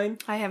 Cloverfield Lane?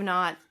 I have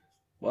not.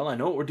 Well, I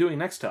know what we're doing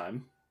next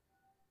time.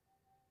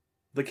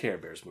 The Care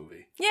Bears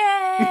movie. Yay!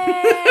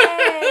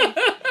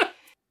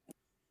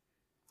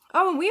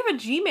 Oh, and we have a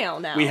Gmail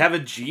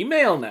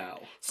now.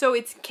 So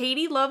it's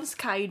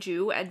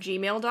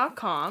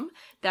katieloveskaiju@gmail.com.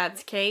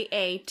 That's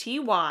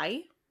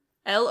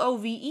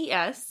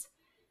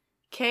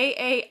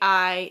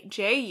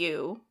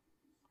KATYLOVESKAIJU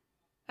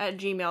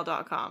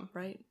 @gmail.com,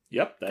 right?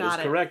 Yep, that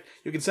is correct.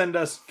 You can send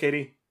us,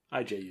 Katie,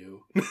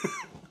 IJU.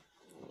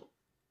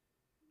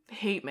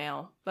 Hate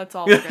mail. That's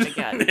all we're going to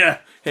get. Yeah.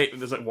 Hey,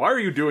 why are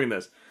you doing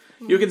this?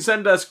 You can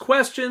send us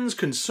questions,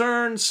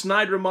 concerns,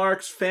 snide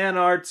remarks, fan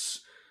arts,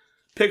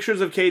 pictures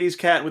of Katie's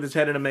cat with his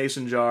head in a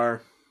mason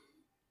jar.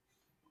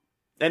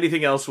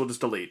 Anything else, we'll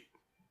just delete.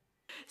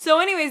 So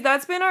anyways,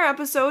 that's been our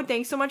episode.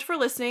 Thanks so much for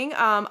listening.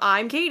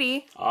 I'm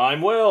Katie.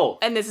 I'm Will.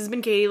 And this has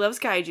been Katie Loves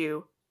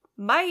Kaiju.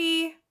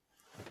 Bye.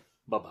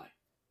 Bye-bye.